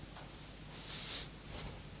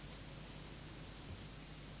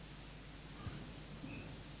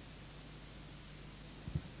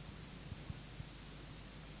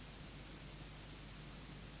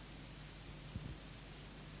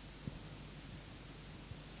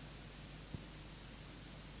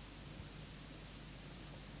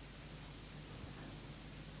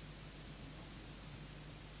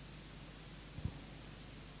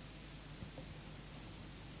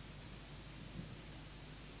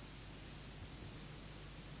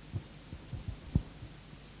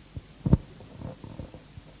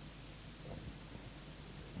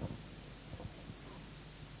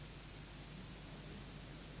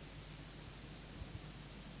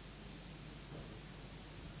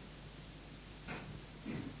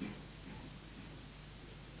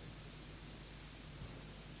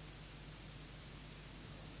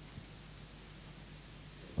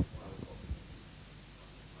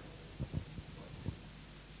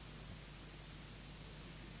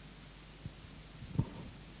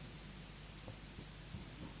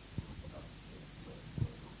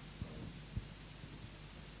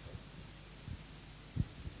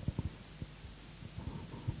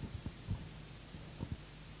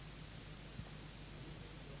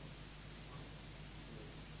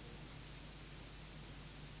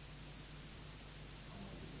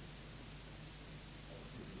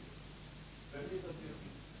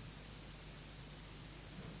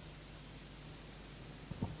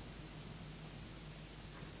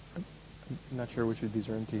 I'm not sure which of these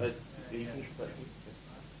are empty.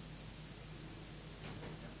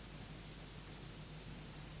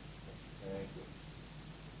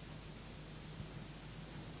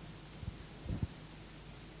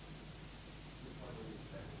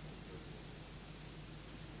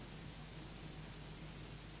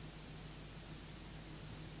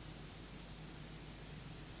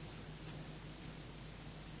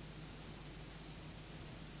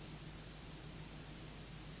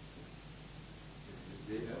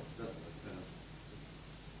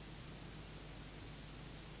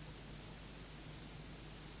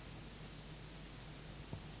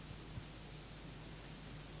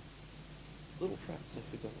 Little traps, I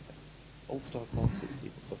forgot about. All-star classes,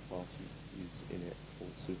 people subclass use init or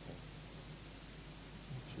super.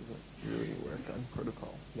 Which is really work on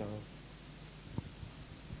protocol. No.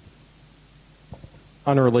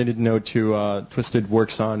 On a related note to Twisted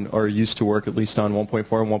works on, or used to work at least on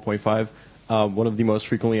 1.4 and 1.5. One of the most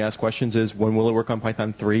frequently asked questions is, when will it work on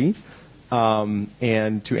Python 3?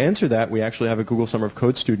 And to answer that, we actually have a Google Summer of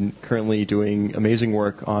Code student currently doing amazing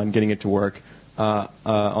work on getting it to work.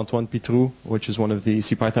 Antoine Pitrou, which is one of the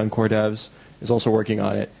CPython core devs, is also working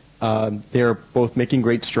on it. They're both making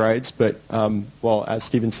great strides, but, well, as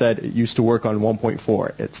Stephen said, it used to work on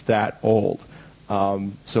 1.4. It's that old.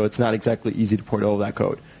 So it's not exactly easy to port all of that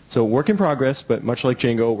code. So work in progress, but much like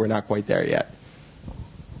Django, we're not quite there yet.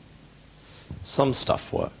 Some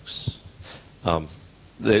stuff works.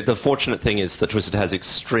 The fortunate thing is that Twisted has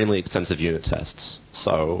extremely extensive unit tests,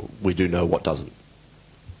 so we do know what doesn't.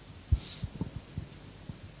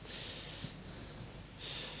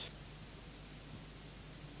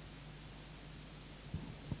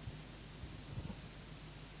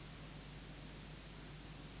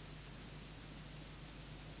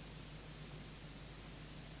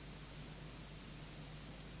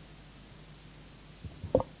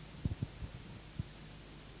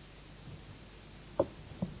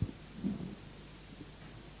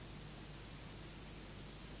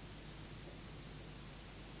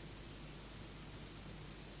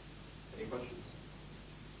 Any questions?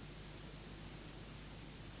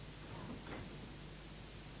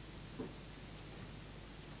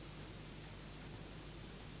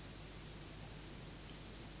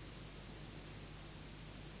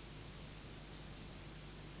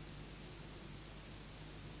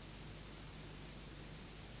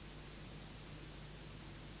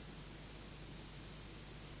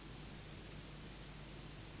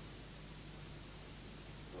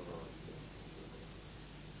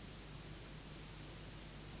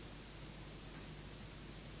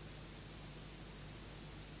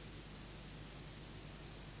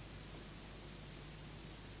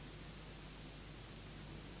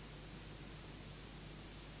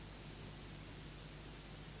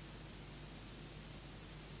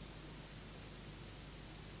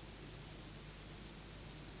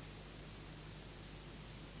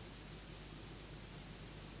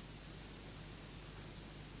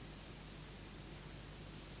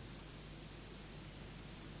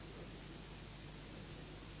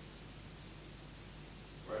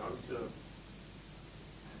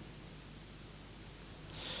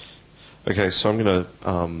 Okay, so I'm going to.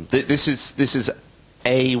 This is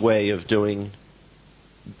a way of doing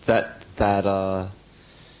that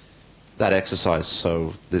exercise.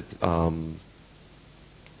 So that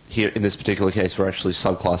here in this particular case, we're actually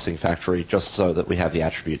subclassing factory just so that we have the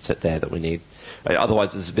attribute set there that we need.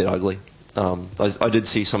 Otherwise, it's a bit ugly. I did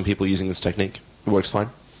see some people using this technique. It works fine.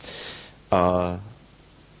 Accessing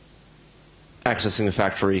the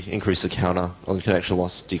factory, increase the counter. On the connection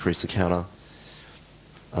loss, decrease the counter.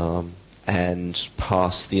 And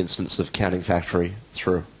pass the instance of counting factory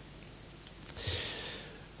through.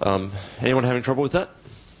 Anyone having trouble with that?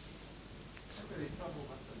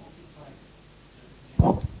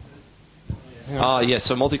 Yes,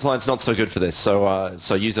 so multi-client's not so good for this.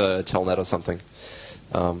 So use a telnet or something.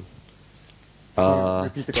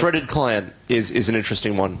 Threaded client is an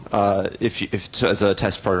interesting one if as a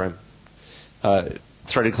test program.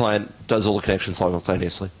 Threaded client does all the connections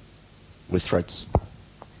simultaneously with threads.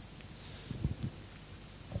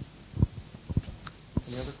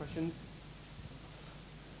 Any other questions?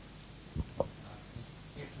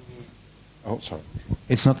 Oh, sorry.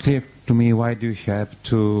 It's not clear to me why do you have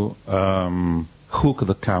to hook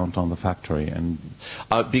the count on the factory and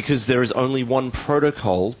because there is only one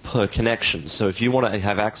protocol per connection. So if you want to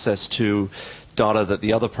have access to data that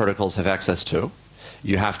the other protocols have access to,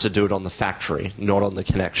 you have to do it on the factory, not on the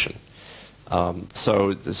connection.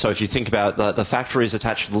 So if you think about the factory is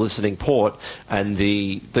attached to the listening port, and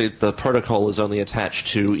the protocol is only attached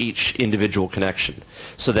to each individual connection.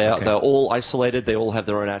 So they're all isolated. They all have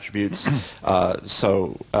their own attributes.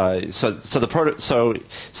 So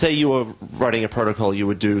say you were writing a protocol, you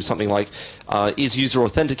would do something like is user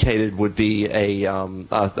authenticated would be a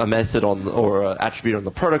method on or an attribute on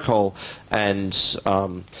the protocol, and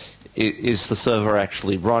is the server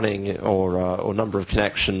actually running, or number of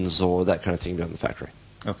connections, or that kind of thing down the factory.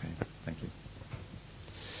 Okay, thank you.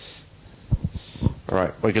 All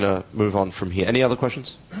right, we're going to move on from here. Any other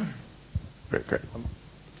questions? Great.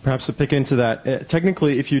 Perhaps to pick into that,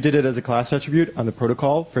 technically, if you did it as a class attribute on the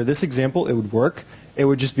protocol, for this example, it would work. It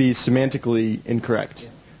would just be semantically incorrect.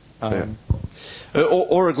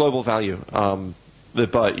 Or a global value.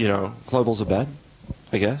 But, globals are bad,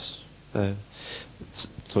 I guess. It's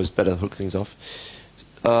always better to hook things off.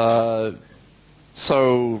 So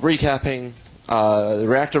recapping, the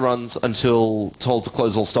reactor runs until told to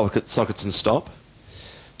close all sockets and stop.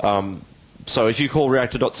 So if you call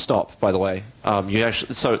reactor.stop, by the way, you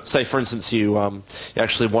actually, so say for instance you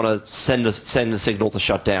actually want to send a signal to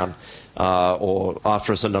shut down, or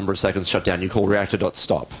after a certain number of seconds shut down, you call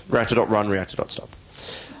reactor.stop, reactor.run, reactor.stop.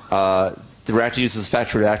 The reactor uses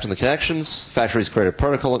factory reactor in the connections. Factories create a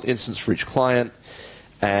protocol instance for each client,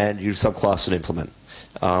 and you subclass and implement.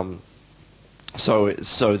 So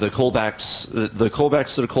the callbacks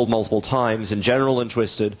that are called multiple times in general in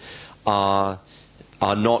Twisted are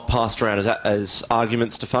not passed around as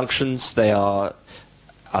arguments to functions. They are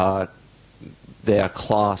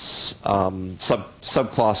class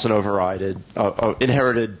subclass and overridden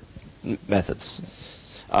inherited methods.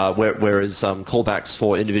 Whereas callbacks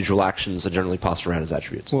for individual actions are generally passed around as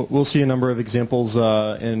attributes. We'll see a number of examples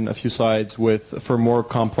in a few slides for more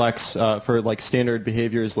complex, for like standard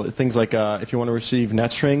behaviors, things like if you want to receive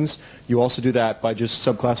net strings, you also do that by just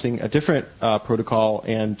subclassing a different protocol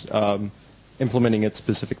and implementing its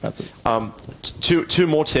specific methods. Two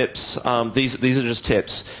more tips. These are just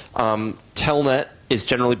tips. Telnet is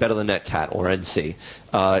generally better than netcat or NC.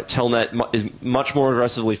 Telnet is much more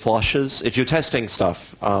aggressively flushes. If you're testing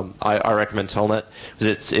stuff, I recommend Telnet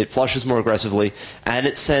because it flushes more aggressively and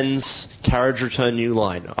it sends carriage return new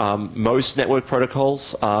line. Most network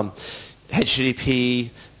protocols, HTTP,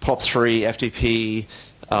 POP3,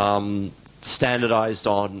 FTP, standardized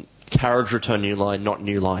on carriage return new line, not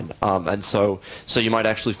new line. And so you might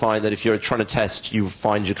actually find that if you're trying to test, you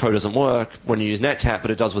find your code doesn't work when you use netcat, but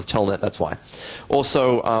it does with telnet, that's why.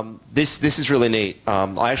 Also, this is really neat.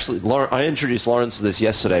 I introduced Lawrence to this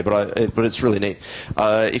yesterday, but it's really neat.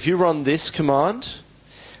 If you run this command,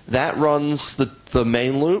 that runs the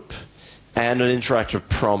main loop and an interactive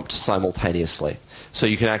prompt simultaneously. So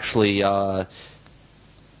you can actually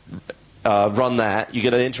run that, you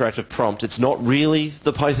get an interactive prompt. It's not really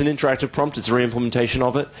the Python interactive prompt, it's a re-implementation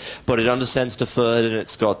of it, but it understands deferred and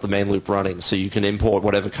it's got the main loop running, so you can import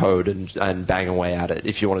whatever code and bang away at it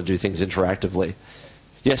if you want to do things interactively.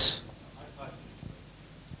 Yes?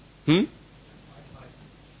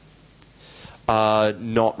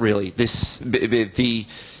 Not really. The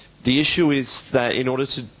issue is that in order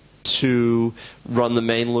to run the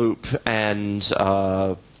main loop and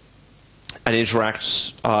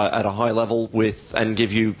interact at a high level with and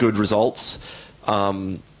give you good results.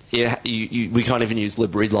 We can't even use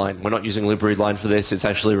libreadline. We're not using libreadline for this. It's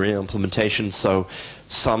actually a re-implementation. So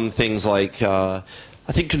some things like I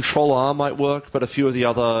think Control R might work, but a few of the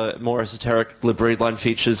other more esoteric libreadline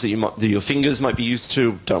features that your fingers might be used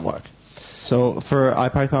to don't work. So for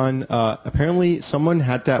IPython, apparently someone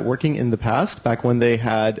had that working in the past, back when they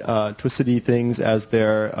had Twistedy things as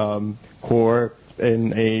their core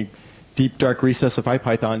in a deep dark recess of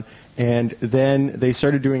IPython, and then they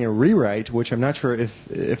started doing a rewrite, which I'm not sure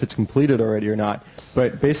if it's completed already or not,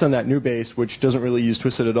 but based on that new base, which doesn't really use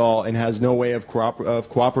Twisted at all and has no way of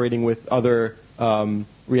cooperating with other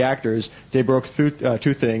reactors, they broke through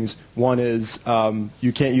two things. One is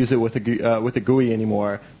you can't use it with a GUI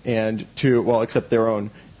anymore, and two, well, except their own,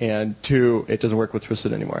 and two, it doesn't work with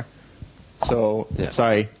Twisted anymore. So, yeah.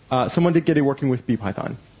 Sorry. Someone did get it working with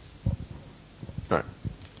BPython. All right.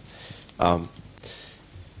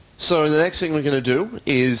 So the next thing we're going to do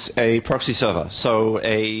is a proxy server. So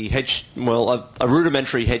a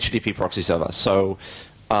rudimentary HTTP proxy server. So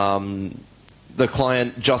the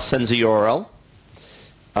client just sends a URL.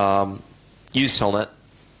 Use Telnet.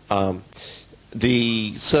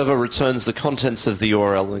 The server returns the contents of the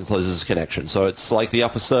URL and closes the connection. So it's like the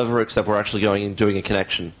upper server, except we're actually going and doing a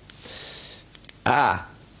connection. Now,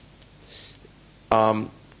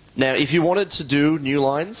 if you wanted to do new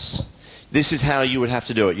lines, this is how you would have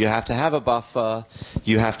to do it. You have to have a buffer.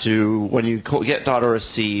 You have to, when you get data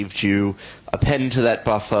received, you append to that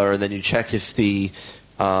buffer, and then you check if there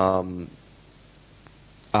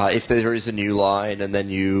is a new line, and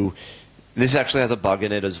then this actually has a bug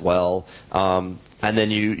in it as well. And then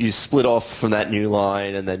you split off from that new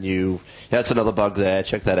line, and then that's another bug there.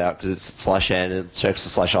 Check that out because it's /n, and it checks the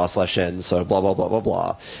 /r/n, so blah, blah, blah, blah,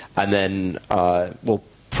 blah. And then we'll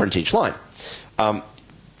print each line.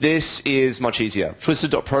 This is much easier.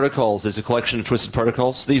 Twisted.protocols is a collection of Twisted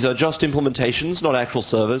protocols. These are just implementations, not actual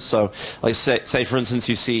servers. So like say for instance,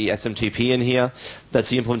 you see SMTP in here. That's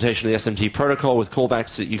the implementation of the SMTP protocol with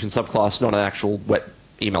callbacks that you can subclass, not an actual wet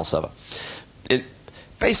email server.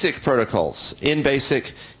 Basic protocols. In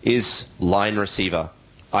BASIC is line receiver.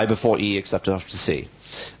 I before E except after C.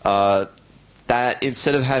 That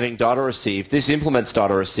instead of having data received, this implements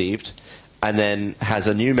data received, and then has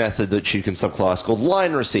a new method that you can subclass called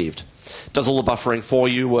line received. Does all the buffering for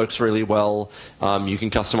you, works really well. You can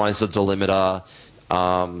customize the delimiter.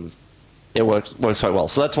 It works quite well.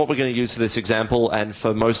 So that's what we're going to use for this example, and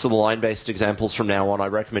for most of the line-based examples from now on, I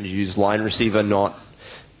recommend you use line receiver, not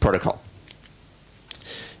protocol.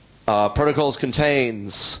 Protocols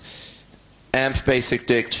contains AMP, basic,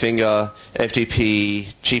 dict, finger,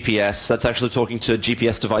 FTP, GPS. That's actually talking to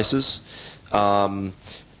GPS devices. Ident,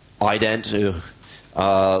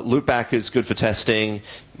 loopback is good for testing.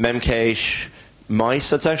 Memcache, mice.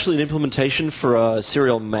 That's actually an implementation for a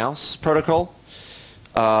serial mouse protocol.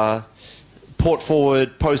 Port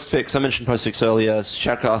forward, postfix. I mentioned postfix earlier.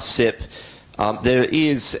 Shotcast, SIP. There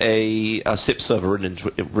is a SIP server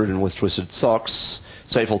written with twisted socks.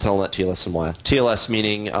 Stateful telnet, TLS, and wire. TLS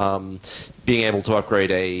meaning being able to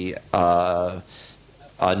upgrade a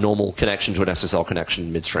normal connection to an SSL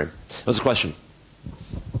connection midstream. There's a question.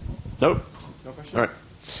 Nope. No question. All right.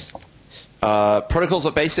 Protocols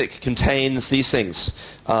are basic, contains these things.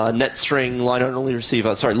 NetString, line-only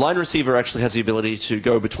receiver. Sorry, line receiver actually has the ability to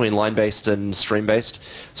go between line-based and stream-based.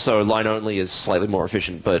 So line-only is slightly more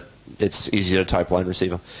efficient, but it's easier to type line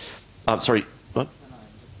receiver. Sorry, what?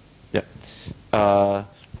 Yeah.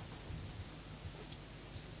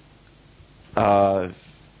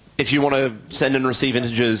 If you want to send and receive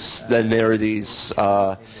integers, then there are these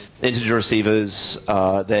integer receivers.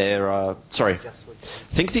 Sorry. I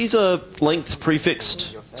think these are length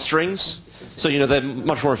prefixed strings, so they're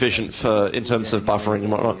much more efficient in terms of buffering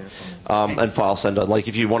and whatnot, and file sender. Like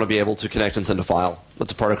if you want to be able to connect and send a file,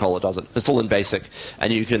 that's a protocol that does it. It's all in BASIC,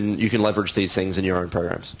 and you can leverage these things in your own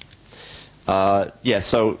programs. Yeah,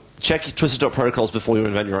 so check twisted.protocols before you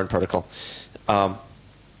invent your own protocol.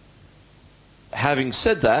 Having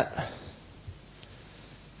said that,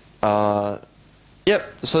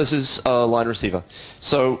 yep. So this is a line receiver.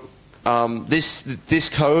 So this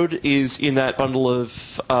code is in that bundle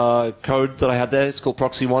of code that I had there. It's called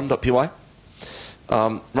proxy1.py.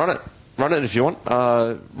 Run it if you want.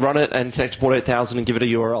 Run it and connect to port 8000 and give it a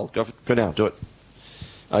URL. Go now. Do it.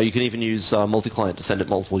 You can even use multi-client to send it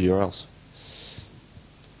multiple URLs.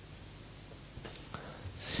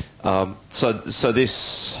 So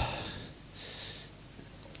this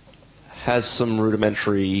has some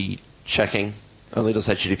rudimentary checking. Only does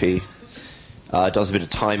HTTP. Does a bit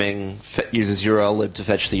of timing. Uses URL-lib to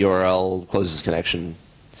fetch the URL. Closes connection.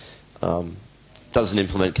 Doesn't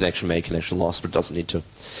implement connection made, connection lost, but doesn't need to.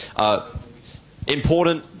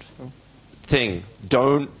 Important thing: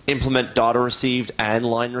 don't implement data received and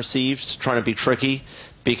line received. Trying to be tricky,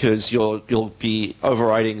 because you'll be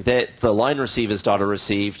overriding the line receiver's data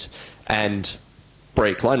received and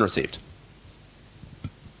break line received.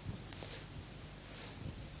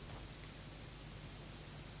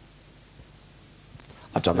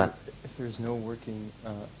 I've done that. If there's no working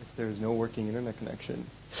internet connection,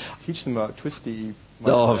 teach them about Twisty.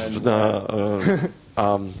 Yeah,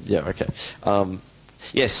 okay.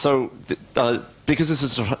 Yes, so because this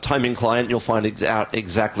is a timing client, you'll find out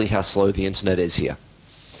exactly how slow the internet is here.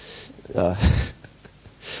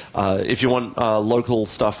 If you want local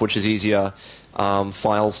stuff, which is easier,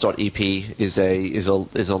 files.ep is on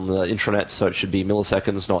the intranet, so it should be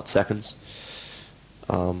milliseconds, not seconds.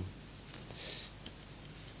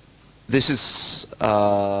 This is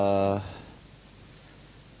a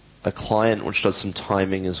client which does some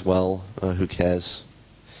timing as well. Who cares?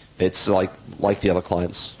 It's like the other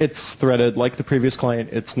clients. It's threaded like the previous client.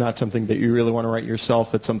 It's not something that you really want to write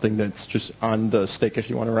yourself. It's something that's just on the stick if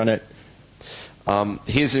you want to run it.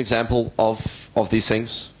 Here's an example of these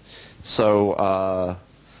things. So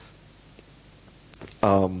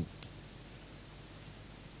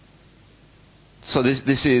so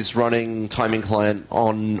this is running timing client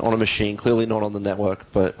on a machine, clearly not on the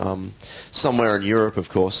network, but somewhere in Europe, of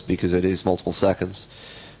course, because it is multiple seconds.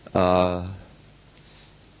 And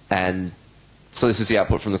so this is the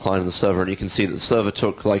output from the client and the server, and you can see that the server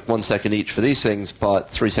took like 1 second each for these things, but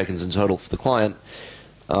 3 seconds in total for the client,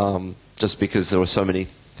 just because there were so many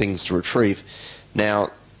things to retrieve. Now,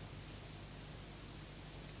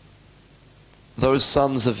 those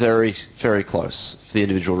sums are very, very close for the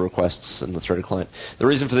individual requests in the threaded client. The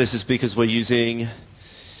reason for this is because we're using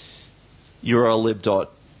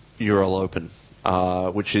urllib.urlopen,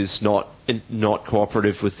 which is not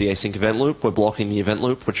cooperative with the async event loop. We're blocking the event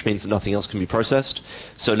loop, which means that nothing else can be processed.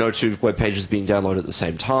 So no two web pages being downloaded at the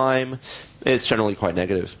same time. It's generally quite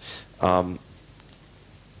negative. I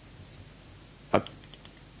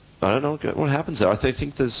don't know what happens there. I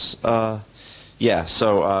think there's... yeah,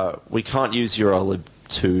 so we can't use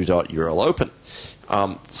urllib2.urlopen.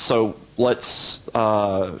 So let's...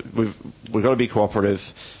 we've got to be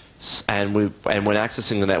cooperative. And when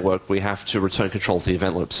accessing the network, we have to return control to the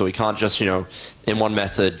event loop. So we can't just, in one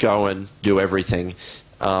method, go and do everything.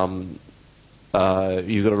 You've got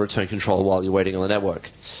to return control while you're waiting on the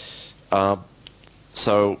network.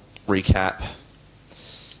 So, recap.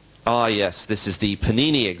 Yes, this is the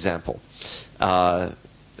panini example.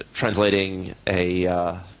 Translating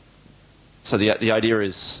a... so the idea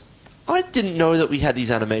is, I didn't know that we had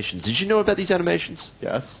these animations. Did you know about these animations?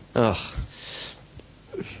 Yes. Ugh.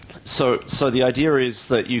 So the idea is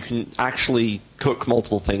that you can actually cook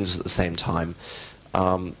multiple things at the same time.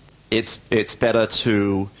 It's better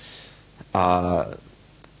to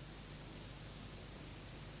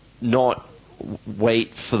not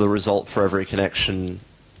wait for the result for every connection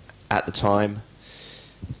at the time.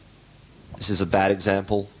 This is a bad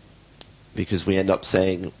example because we end up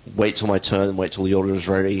saying wait till my turn and wait till the order is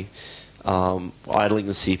ready, idling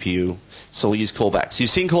the CPU. So we'll use callbacks. You've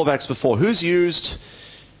seen callbacks before. Who's used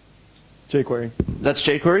jQuery? That's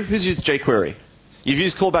jQuery? Who's used jQuery? You've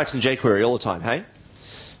used callbacks in jQuery all the time, hey?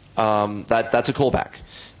 That's a callback.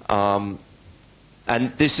 And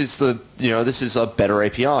this is this is a better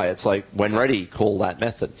API. It's like when ready, call that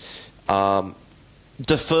method.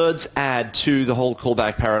 Deferreds add to the whole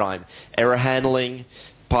callback paradigm. Error handling,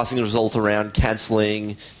 passing the result around,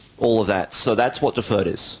 canceling, all of that. So that's what deferred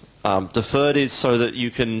is. Deferred is so that you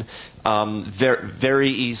can very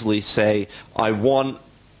easily say, I want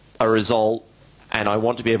a result and I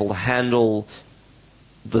want to be able to handle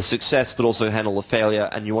the success but also handle the failure,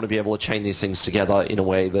 and you want to be able to chain these things together in a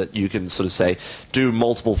way that you can sort of say, do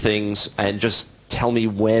multiple things and just tell me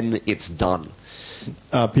when it's done.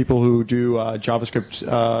 People who do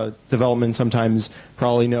JavaScript development sometimes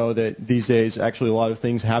probably know that these days actually a lot of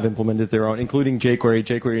things have implemented their own, including jQuery.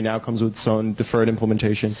 jQuery now comes with its own deferred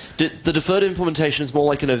implementation. The deferred implementation is more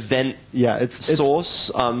like an event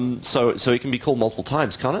source, so it can be called multiple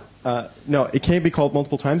times, can't it? No, it can't be called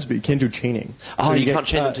multiple times, but you can do chaining. Oh, so you can't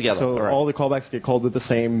chain them together. So right. all the callbacks get called with the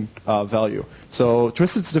same value. So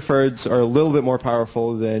Twisted's deferreds are a little bit more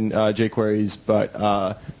powerful than jQuery's, but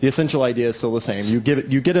the essential idea is still the same. You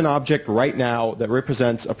get an object right now that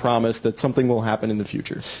represents a promise that something will happen in the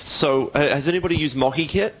future. So has anybody used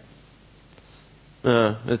MochiKit?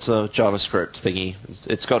 It's a JavaScript thingy.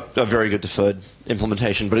 It's got a very good deferred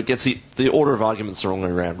implementation, but it gets the order of arguments the wrong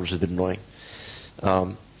way around, which is a bit annoying.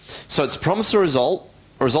 So it's promise a result.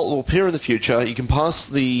 A result will appear in the future. You can pass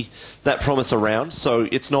that promise around, so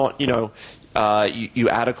it's not, you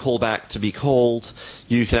add a callback to be called.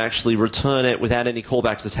 You can actually return it without any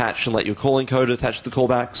callbacks attached and let your calling code attach the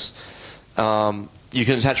callbacks. You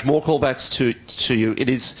can attach more callbacks to you. It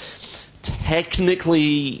is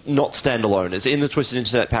technically not standalone. It's in the Twisted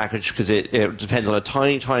Internet package because it depends on a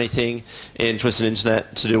tiny, tiny thing in Twisted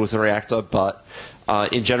Internet to do with the reactor, but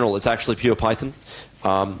in general, it's actually pure Python.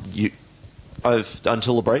 Until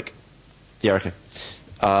the break? Yeah, okay.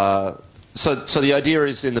 So the idea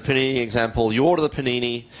is, in the panini example, you order the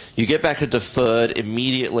panini, you get back a deferred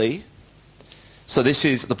immediately. So this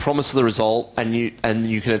is the promise of the result, and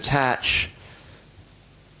you can attach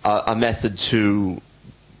a method to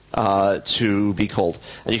be called.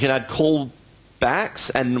 And you can add callbacks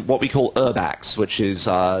and what we call erbacks, which is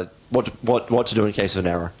what to do in case of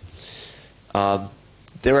an error.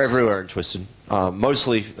 They're everywhere in Twisted,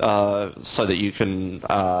 mostly so that you can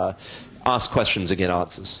ask questions and get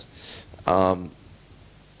answers.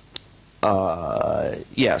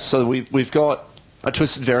 Yeah, so we've got a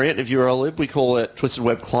Twisted variant of URLlib. We call it Twisted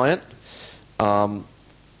Web Client.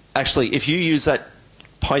 Actually, if you use that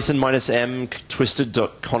Python-m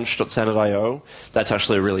twisted.const.standard.io, that's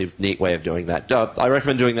actually a really neat way of doing that. I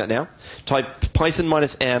recommend doing that now. Type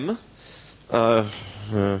Python-m.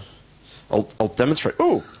 I'll demonstrate.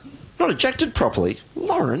 Oh, not ejected properly.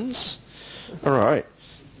 Lawrence. All right.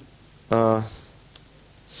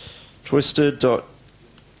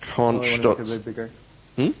 Twisted.const. Will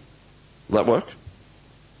that work?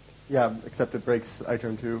 Yeah, except it breaks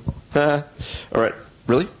iTerm 2. All right.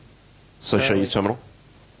 Really? So should I use terminal?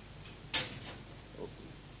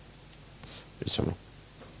 Use terminal.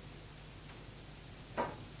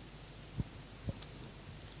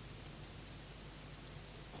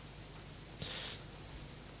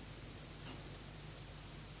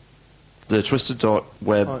 The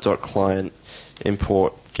twisted.web.client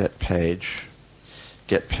import get page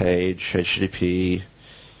HTTP.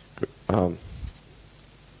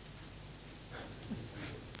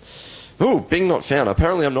 Oh, Bing not found.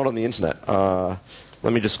 Apparently I'm not on the internet.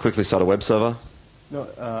 Let me just quickly start a web server. No,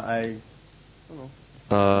 I don't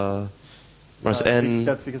know.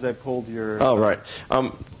 That's because I pulled your... Oh, right.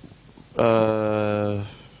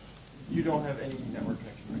 You don't have any network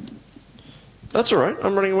connection, right? That's all right.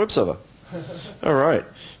 I'm running a web server. All right.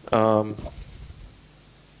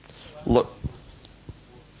 Look.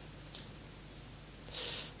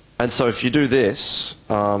 And so if you do this,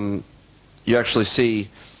 you actually see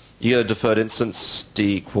you get a deferred instance,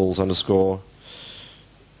 d equals underscore.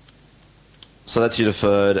 So that's your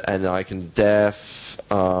deferred, and I can def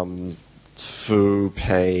foo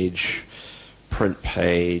page, print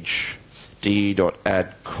page,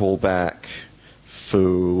 d.add callback,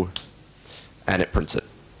 foo, and it prints it.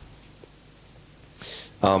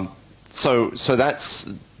 So that's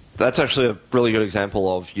actually a really good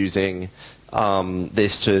example of using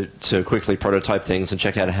this to quickly prototype things and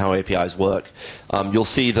check out how APIs work. You'll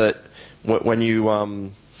see that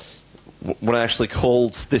when I actually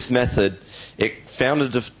called this method, it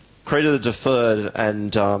found created a deferred,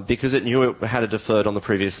 and because it knew it had a deferred on the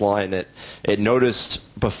previous line, it noticed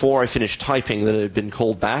before I finished typing that it had been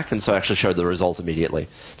called back, and so actually showed the result immediately.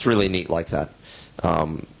 It's really neat like that.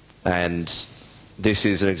 And this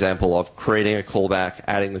is an example of creating a callback,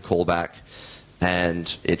 adding the callback,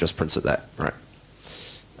 and it just prints it that, right?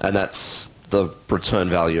 And that's the return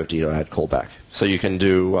value of d.add callback. So you can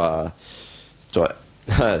do,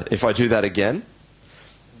 if I do that again,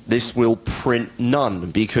 this will print none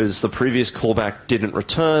because the previous callback didn't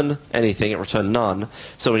return anything, it returned none.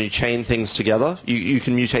 So when you chain things together, you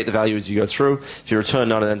can mutate the value as you go through. If you return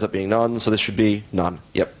none, it ends up being none, so this should be none.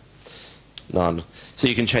 Yep, none. So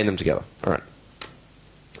you can chain them together. All right.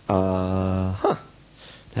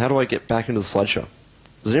 How do I get back into the slideshow?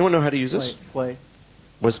 Does anyone know how to use this? Play.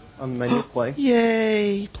 On the menu, play.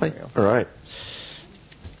 Yay, play. All right.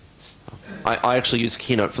 I actually used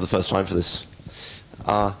Keynote for the first time for this.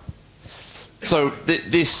 So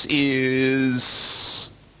this is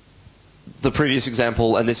the previous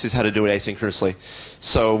example, and this is how to do it asynchronously.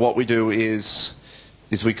 So what we do is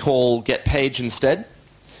we call getPage instead.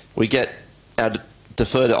 We get our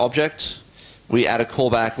deferred object. We add a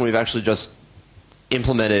callback, and we've actually just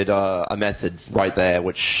implemented a method right there,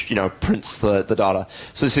 which prints the data.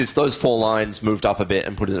 So this is those 4 lines moved up a bit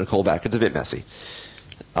and put it in a callback. It's a bit messy.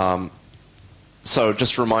 So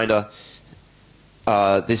just a reminder.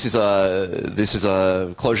 This is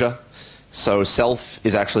a closure. So self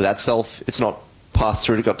is actually that self. It's not passed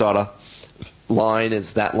through to data. Line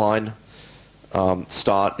is that line.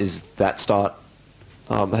 Start is that start.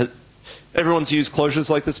 Everyone's used closures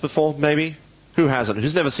like this before, maybe? Who hasn't?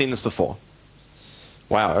 Who's never seen this before?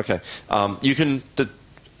 Wow, okay.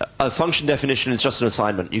 A function definition is just an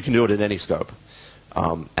assignment. You can do it in any scope.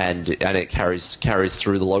 And it carries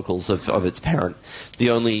through the locals of its parent. The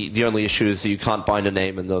only issue is that you can't bind a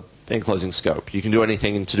name in the enclosing scope. You can do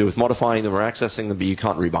anything to do with modifying them or accessing them, but you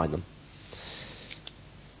can't rebind them.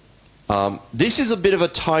 This is a bit of a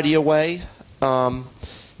tidier way.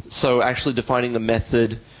 So actually defining the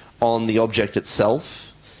method on the object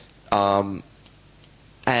itself.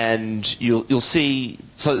 And you'll see,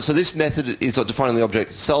 so this method is defining the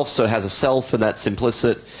object itself, so it has a self, and that's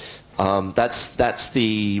implicit. That's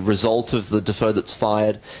the result of the deferred that's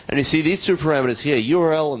fired. And you see these 2 parameters here,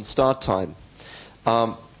 URL and start time.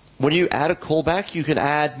 When you add a callback, you can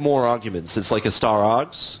add more arguments. It's like a star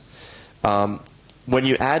args. When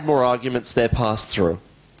you add more arguments, they're passed through.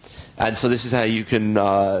 And so this is how you can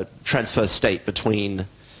transfer state between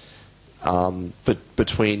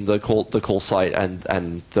the call site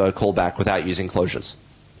and the callback without using closures.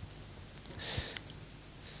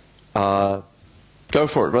 Go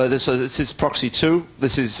for it. So this is proxy 2.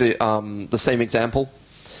 This is the same example,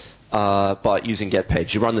 but using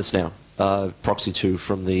getPage. You run this now. Proxy 2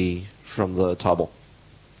 from the table.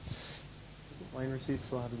 Does line receive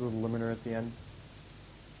still have a little limiter at the end?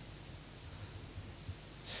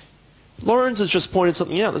 Lawrence has just pointed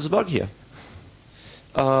something out. There's a bug here.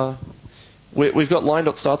 We've got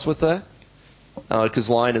line.starts with there, because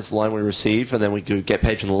line is the line we receive, and then we do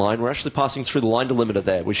getPage in the line. We're actually passing through the line delimiter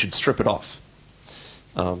there. We should strip it off.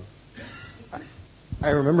 I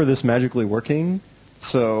remember this magically working,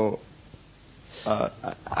 so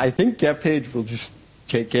I think getPage will just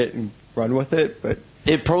take it and run with it, but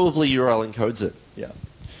it probably URL encodes it. Yeah.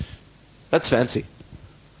 That's fancy.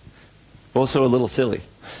 Also a little silly.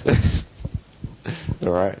 All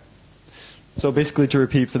right. So basically, to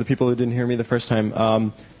repeat for the people who didn't hear me the first time,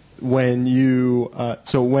 when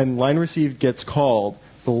line received gets called,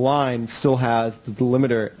 the line still has the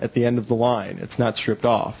delimiter at the end of the line. It's not stripped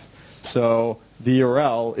off. So the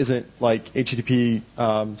URL isn't like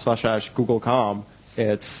http://google.com.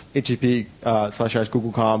 It's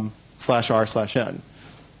http://google.com/r/n.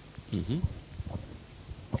 Mm-hmm.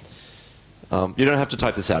 You don't have to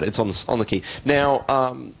type this out. It's on the key.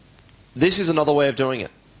 Now, this is another way of doing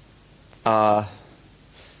it.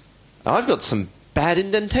 I've got some bad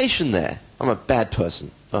indentation there. I'm a bad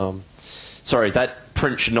person. Sorry, that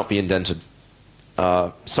print should not be indented.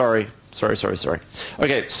 Sorry.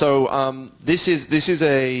 Okay, so this is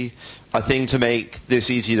a thing to make this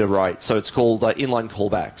easy to write. So it's called inline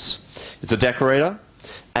callbacks. It's a decorator,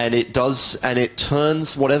 and it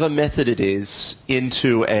turns whatever method it is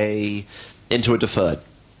into a deferred.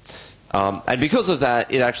 And because of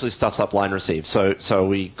that, it actually stuffs up line received. So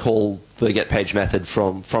we call the getPage method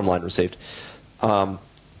from line received.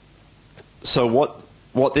 So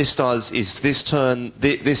what this does is this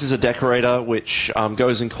is a decorator which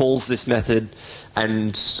goes and calls this method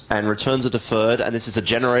and returns a deferred, and this is a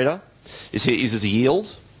generator. It uses a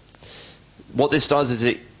yield. What this does is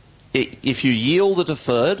if you yield a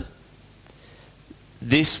deferred,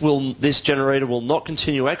 this generator will not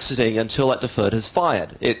continue exiting until that deferred has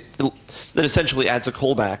fired. It essentially adds a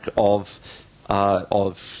callback of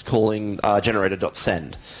calling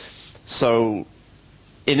generator.send. So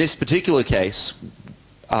in this particular case,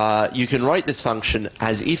 you can write this function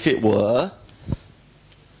as if it were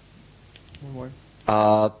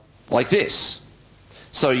like this.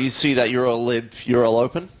 So you see that URL lib, URL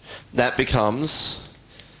open. That becomes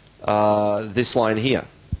this line here.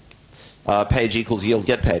 Page equals yield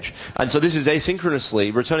get page. And so this is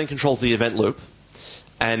asynchronously returning control to the event loop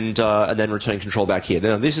and then returning control back here.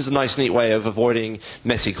 Now this is a nice, neat way of avoiding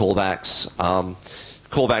messy callbacks.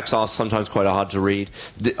 Callbacks are sometimes quite hard to read.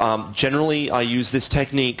 Generally, I use this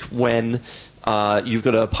technique when you've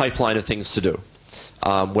got a pipeline of things to do.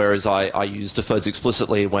 Whereas I use deferreds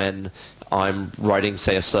explicitly when I'm writing,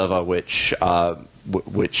 say, a server which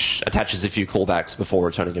attaches a few callbacks before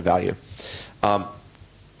returning a value.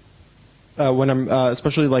 When I'm,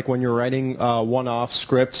 especially like when you're writing one-off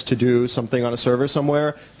scripts to do something on a server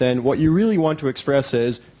somewhere, then what you really want to express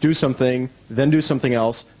is do something, then do something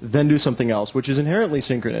else, then do something else, which is inherently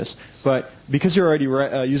synchronous. But because you're already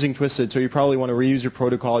using Twisted, so you probably want to reuse your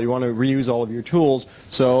protocol, you want to reuse all of your tools.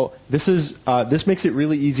 So this makes it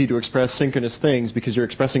really easy to express synchronous things because you're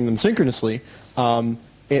expressing them synchronously.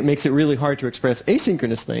 It makes it really hard to express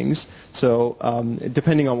asynchronous things. So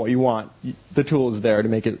depending on what you want, the tool is there to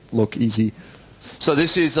make it look easy. So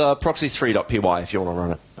this is proxy3.py if you want to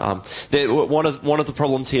run it. One of the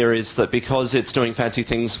problems here is that because it's doing fancy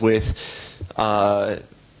things with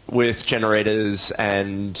generators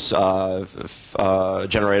and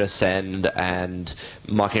generator send and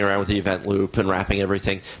mucking around with the event loop and wrapping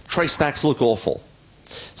everything, tracebacks look awful.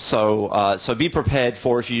 So be prepared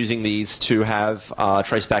for, if you're using these, to have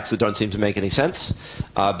tracebacks that don't seem to make any sense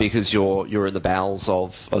because you're in the bowels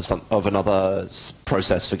of another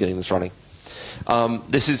process for getting this running.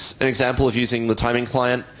 This is an example of using the timing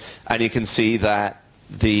client, and you can see that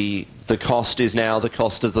the cost is now the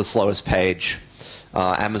cost of the slowest page.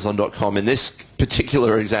 Amazon.com in this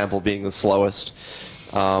particular example being the slowest.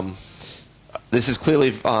 This is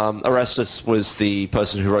clearly, Orestes was the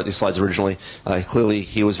person who wrote these slides originally. Clearly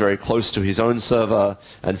he was very close to his own server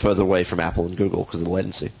and further away from Apple and Google because of the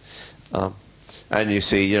latency. And you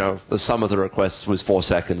see, the sum of the requests was 4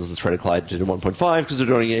 seconds and the threaded client did 1.5 because they're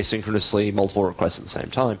doing asynchronously multiple requests at the same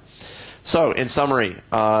time. So, in summary,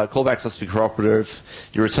 callbacks must be cooperative.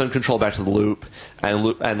 You return control back to the loop,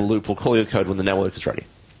 and the loop will call your code when the network is ready.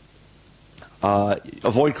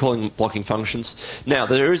 Avoid calling blocking functions. Now,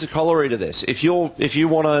 there is a corollary to this. If you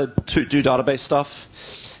want to do database stuff,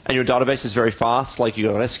 and your database is very fast, like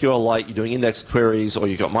you've got SQLite, you're doing index queries, or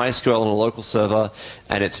you've got MySQL on a local server,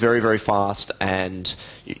 and it's very, very fast, and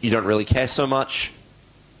you don't really care so much,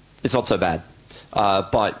 it's not so bad.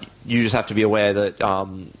 But you just have to be aware that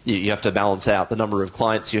you have to balance out the number of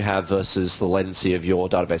clients you have versus the latency of your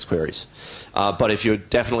database queries. But if you're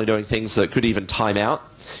definitely doing things that could even time out,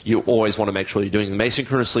 you always want to make sure you're doing them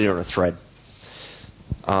asynchronously or in a thread.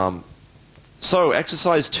 So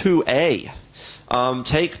exercise 2A.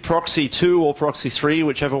 Take proxy 2 or proxy 3,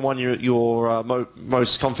 whichever one you're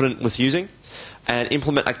most confident with using, and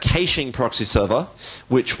implement a caching proxy server,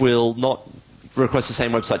 which will not request the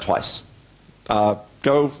same website twice.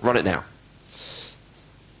 Go run it now.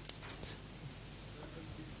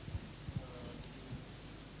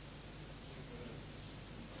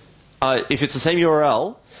 If it's the same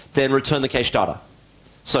URL, then return the cache data.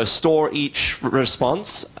 So store each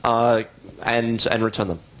response and return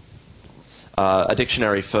them. A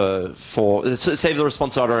dictionary for save the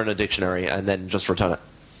response data in a dictionary and then just return it.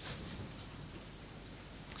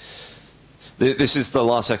 This is the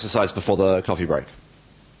last exercise before the coffee break.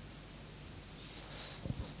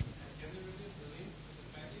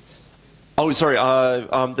 Oh, sorry.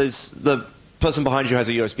 There's the person behind you has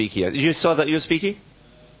a USB key. Did you still have that USB key?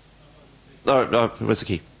 No. Where's the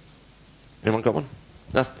key? Anyone got one?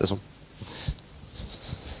 No, there's one.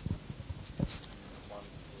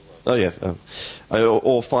 Oh yeah,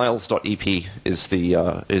 or files.ep is the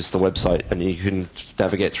website, and you can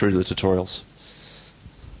navigate through the tutorials.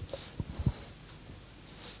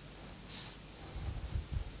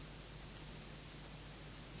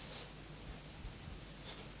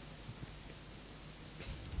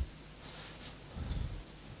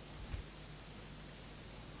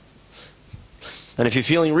 And if you're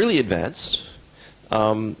feeling really advanced,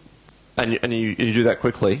 and you do that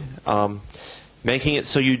quickly, making it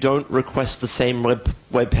so you don't request the same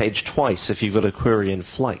web page twice if you've got a query in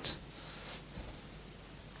flight.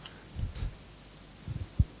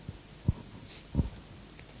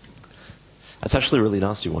 That's actually a really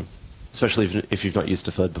nasty one, especially if you've not used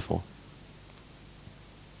deferred before.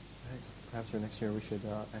 Perhaps for next year we should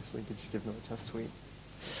actually give them a test suite.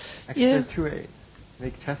 Exercise 2.8.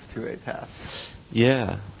 Make test 2.8 paths.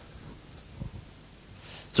 Yeah.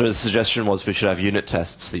 So the suggestion was we should have unit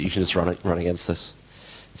tests that you can just run against this.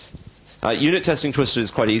 Unit testing Twisted is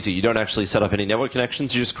quite easy. You don't actually set up any network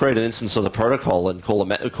connections. You just create an instance of the protocol and call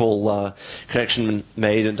connection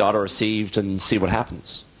made and data received and see what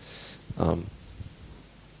happens. Another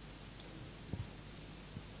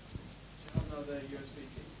USB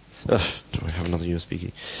key. Do I have another USB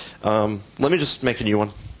key? Let me just make a new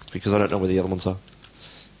one because I don't know where the other ones are.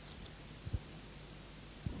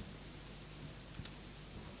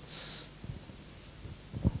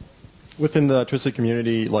 Within the Twisted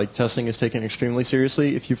community, like, testing is taken extremely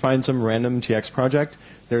seriously. If you find some random TX project,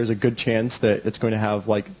 there is a good chance that it's going to have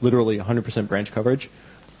like literally 100% branch coverage.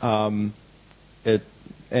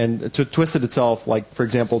 Twisted itself, like, for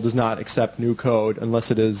example, does not accept new code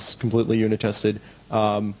unless it is completely unit tested.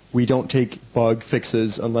 We don't take bug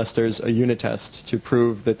fixes unless there's a unit test to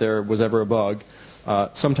prove that there was ever a bug.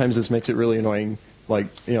 Sometimes this makes it really annoying.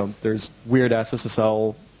 Like, there's weird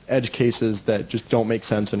SSL edge cases that just don't make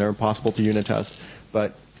sense and are impossible to unit test.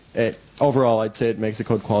 But overall, I'd say it makes the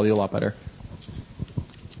code quality a lot better.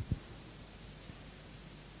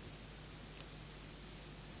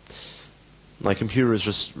 My computer has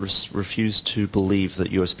just refused to believe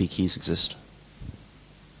that USB keys exist.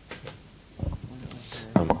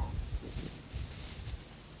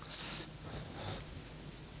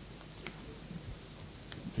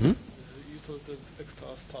 You told there's extra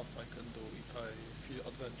stuff I can do if I feel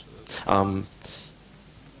adventurous.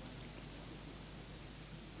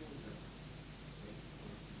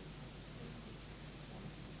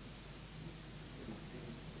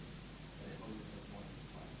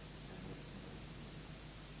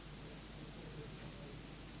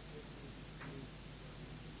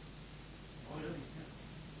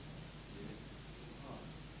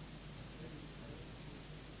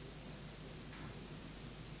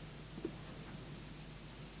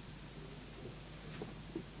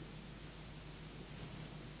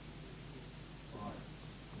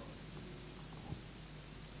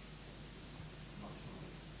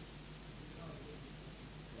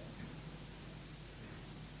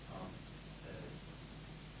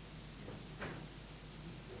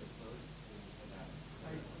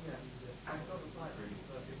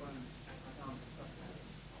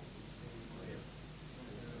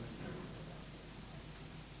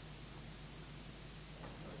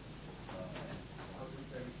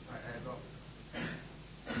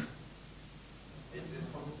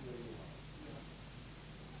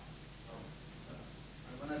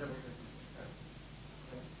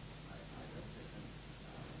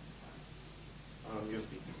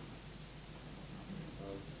 USB.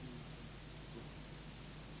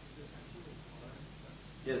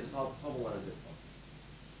 Yeah, it's how one is it?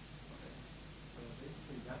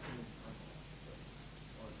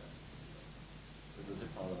 There's a zip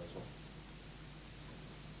file as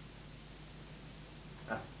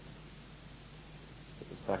well.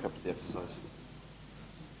 Let's back up to the exercise.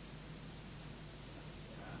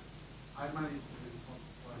 I managed to do the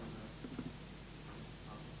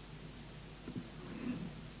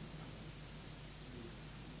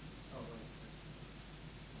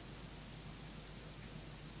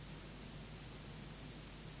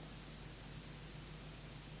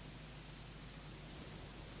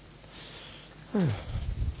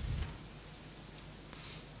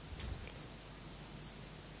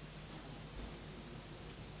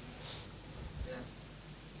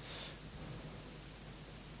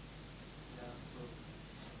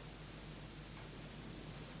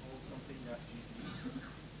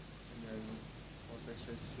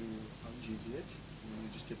to ungz it, and you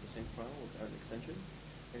just get the same file without an extension.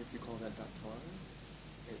 And if you call that .tar,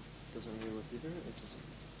 it doesn't really work either. It just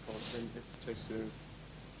calls, then it tries to.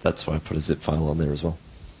 That's why I put a zip file on there as well.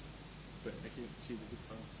 But I can't see the zip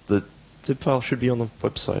file. Zip file should be on the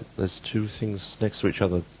website. There's two things next to each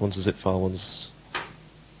other. One's a zip file, one's...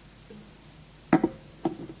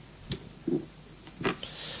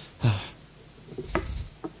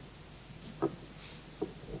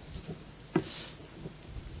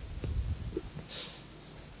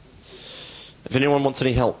 If anyone wants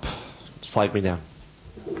any help, flag me down.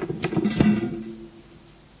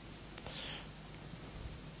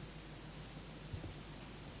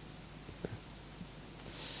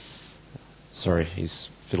 Sorry, he's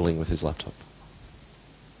fiddling with his laptop.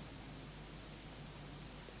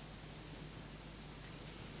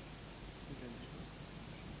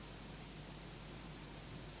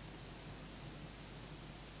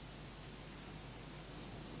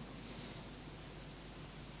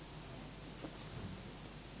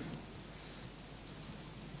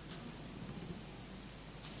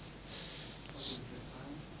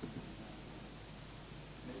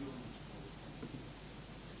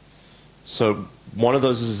 So one of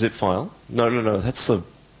those is a zip file. No, that's the...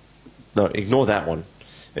 No, ignore that one.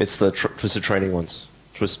 It's the twisted training ones.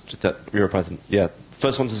 That EuroPython. Yeah, the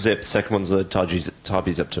first one's a zip, the second one's a Tabi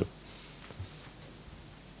zip 2.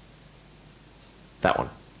 That one.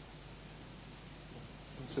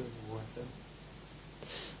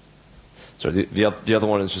 So the other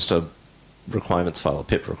one is just a requirements file, a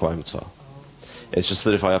pip requirements file. It's just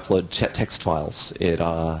that if I upload text files, it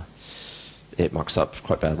mucks up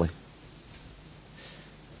quite badly.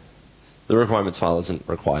 The requirements file isn't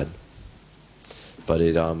required, but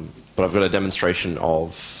I've got a demonstration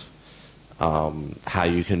of how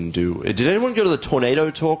you can do. Did anyone go to the Tornado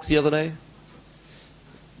talk the other day?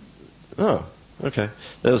 Oh, okay.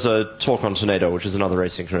 There was a talk on Tornado, which is another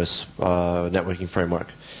asynchronous networking framework,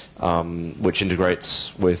 which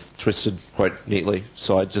integrates with Twisted quite neatly.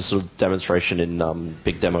 So I just sort of demonstration in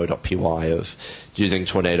bigdemo.py of using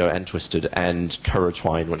Tornado and Twisted and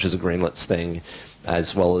co-retwine, which is a Greenlets thing,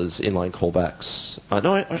 as well as inline callbacks.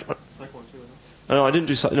 No, Cyclone too, no, I didn't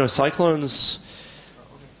do no Cyclone's.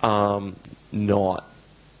 Not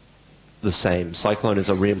the same. Cyclone is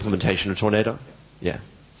a re-implementation of Tornado. Yeah,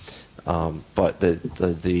 but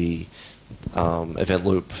the event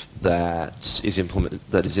loop that is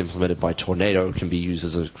implemented by Tornado can be used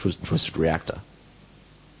as a twisted reactor,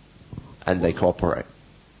 and they cooperate.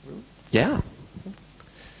 Yeah.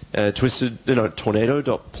 Twisted,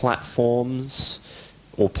 Tornado.platforms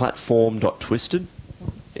or platform.twisted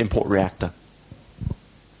import reactor.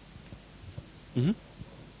 Mm-hmm.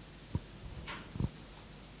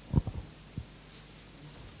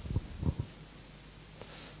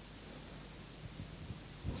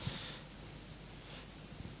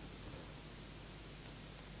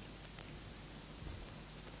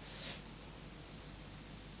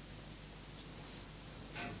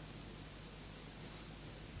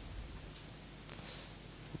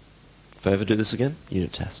 If I ever do this again,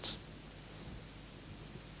 unit tests.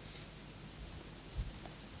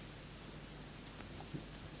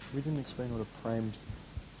 We didn't explain what a primed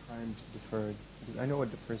deferred. I know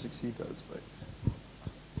what defer succeed does, but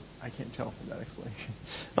I can't tell from that explanation.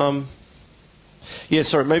 Yeah,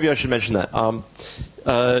 sorry, maybe I should mention that.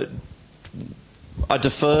 I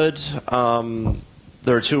deferred.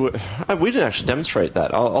 There are two. We didn't actually demonstrate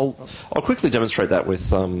that. I'll quickly demonstrate that with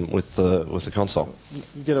the console.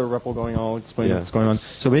 You get a REPL going. I'll explain what's going on.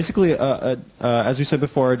 So basically, as we said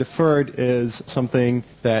before, deferred is something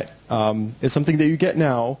that you get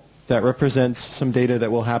now that represents some data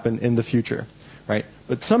that will happen in the future, right?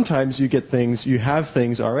 But sometimes you get things. You have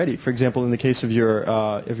things already. For example, in the case of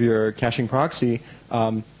your caching proxy,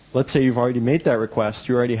 let's say you've already made that request.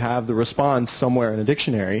 You already have the response somewhere in a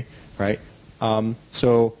dictionary, right?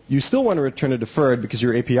 So you still want to return a deferred because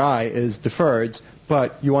your API is deferred,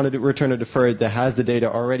 but you want to return a deferred that has the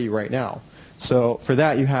data already right now. So for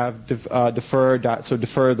that you have defer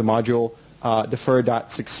the module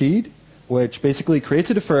defer.succeed, which basically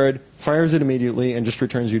creates a deferred, fires it immediately, and just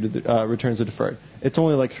returns returns a deferred. It's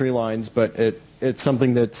only like 3 lines, but it's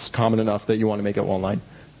something that's common enough that you want to make it 1 line.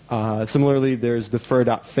 Similarly, there's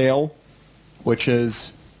defer.fail, which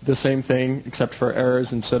is the same thing except for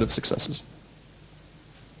errors instead of successes.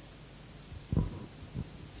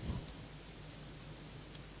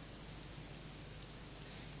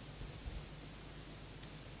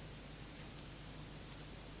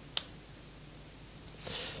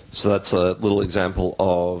 So that's a little example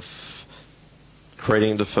of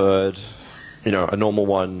creating a deferred, a normal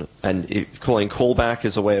one, and calling callback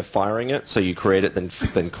is a way of firing it. So you create it, then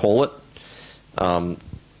call it.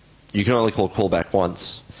 You can only call callback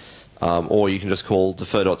once, or you can just call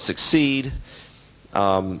defer.succeed,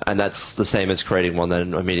 and that's the same as creating one,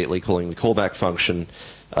 then immediately calling the callback function.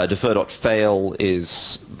 Defer.fail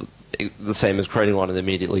is the same as creating one and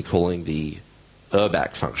immediately calling the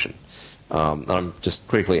back function. I'm just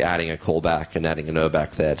quickly adding a callback and adding an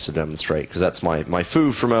back there to demonstrate, because that's my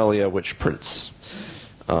foo from earlier, which prints.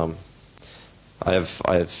 I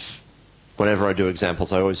have, whenever I do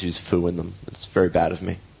examples, I always use foo in them. It's very bad of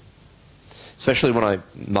me. Especially when I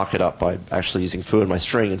muck it up by actually using foo in my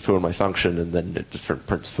string and foo in my function, and then it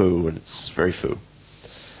prints foo, and it's very foo.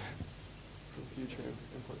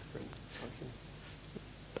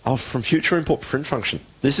 Oh, from future import print function.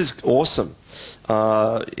 This is awesome.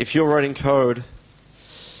 If you're writing code,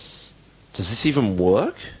 does this even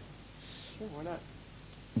work? Sure, why not?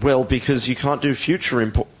 Well, because you can't do future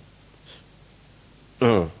import.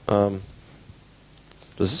 Does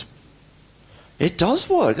this? It does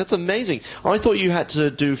work. That's amazing. I thought you had to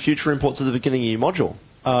do future imports at the beginning of your module.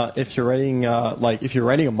 If you're writing if you're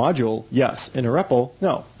writing a module, yes. In a REPL,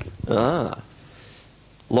 no.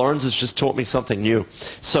 Lawrence has just taught me something new.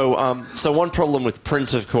 So, so one problem with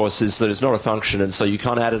print, of course, is that it's not a function, and so you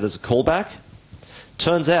can't add it as a callback.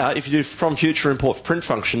 Turns out, if you do from future import print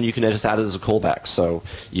function, you can just add it as a callback. So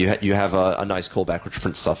you have a nice callback which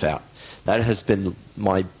prints stuff out. That has been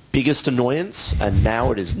my biggest annoyance, and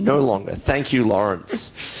now it is no longer. Thank you,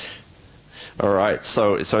 Lawrence. All right.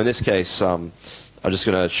 So in this case, I'm just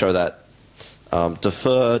going to show that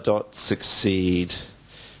defer.succeed.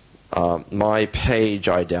 My page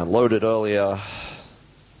I downloaded earlier.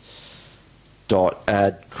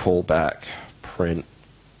 Add callback print.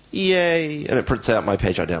 Yay! And it prints out my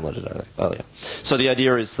page I downloaded earlier. So the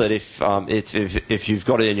idea is that if you've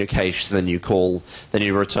got it in your cache, then you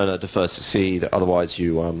return a defer succeed. Otherwise,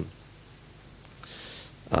 you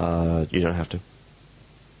don't have to.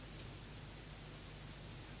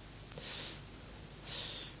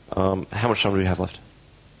 How much time do we have left?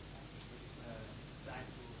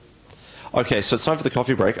 Okay, so it's time for the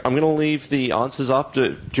coffee break. I'm going to leave the answers up.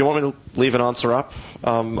 Do you want me to leave an answer up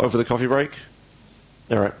over the coffee break?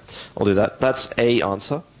 All right, I'll do that. That's a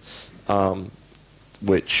answer,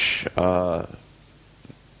 which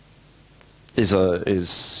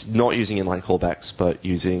is not using inline callbacks, but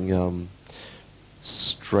using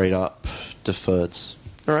straight up deferreds.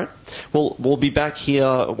 All right. We'll be back here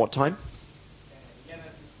at what time?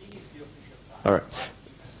 All right.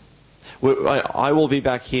 I will be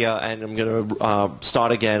back here, and I'm going to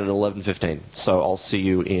start again at 11:15. So I'll see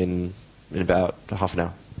you in about half an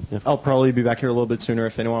hour. Yeah. I'll probably be back here a little bit sooner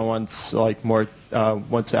if anyone wants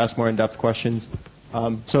wants to ask more in-depth questions.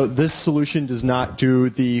 So this solution does not do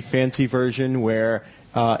the fancy version where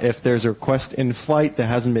if there's a request in flight that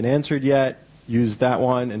hasn't been answered yet, use that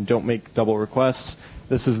one and don't make double requests.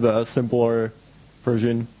 This is the simpler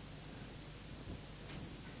version.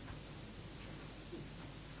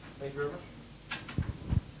 Thank you very much.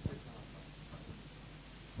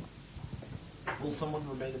 Will someone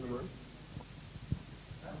remain in the room?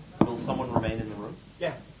 Will someone remain in the room?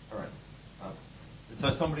 Yeah. All right.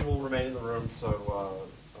 So somebody will remain in the room. So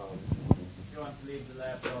If you want to leave the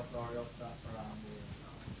laptop or your stuff around,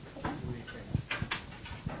 we can.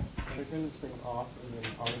 I turn this thing off and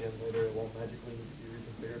then on again later. It won't magically be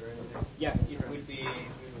reconfigured or anything. Yeah, it will be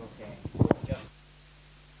okay.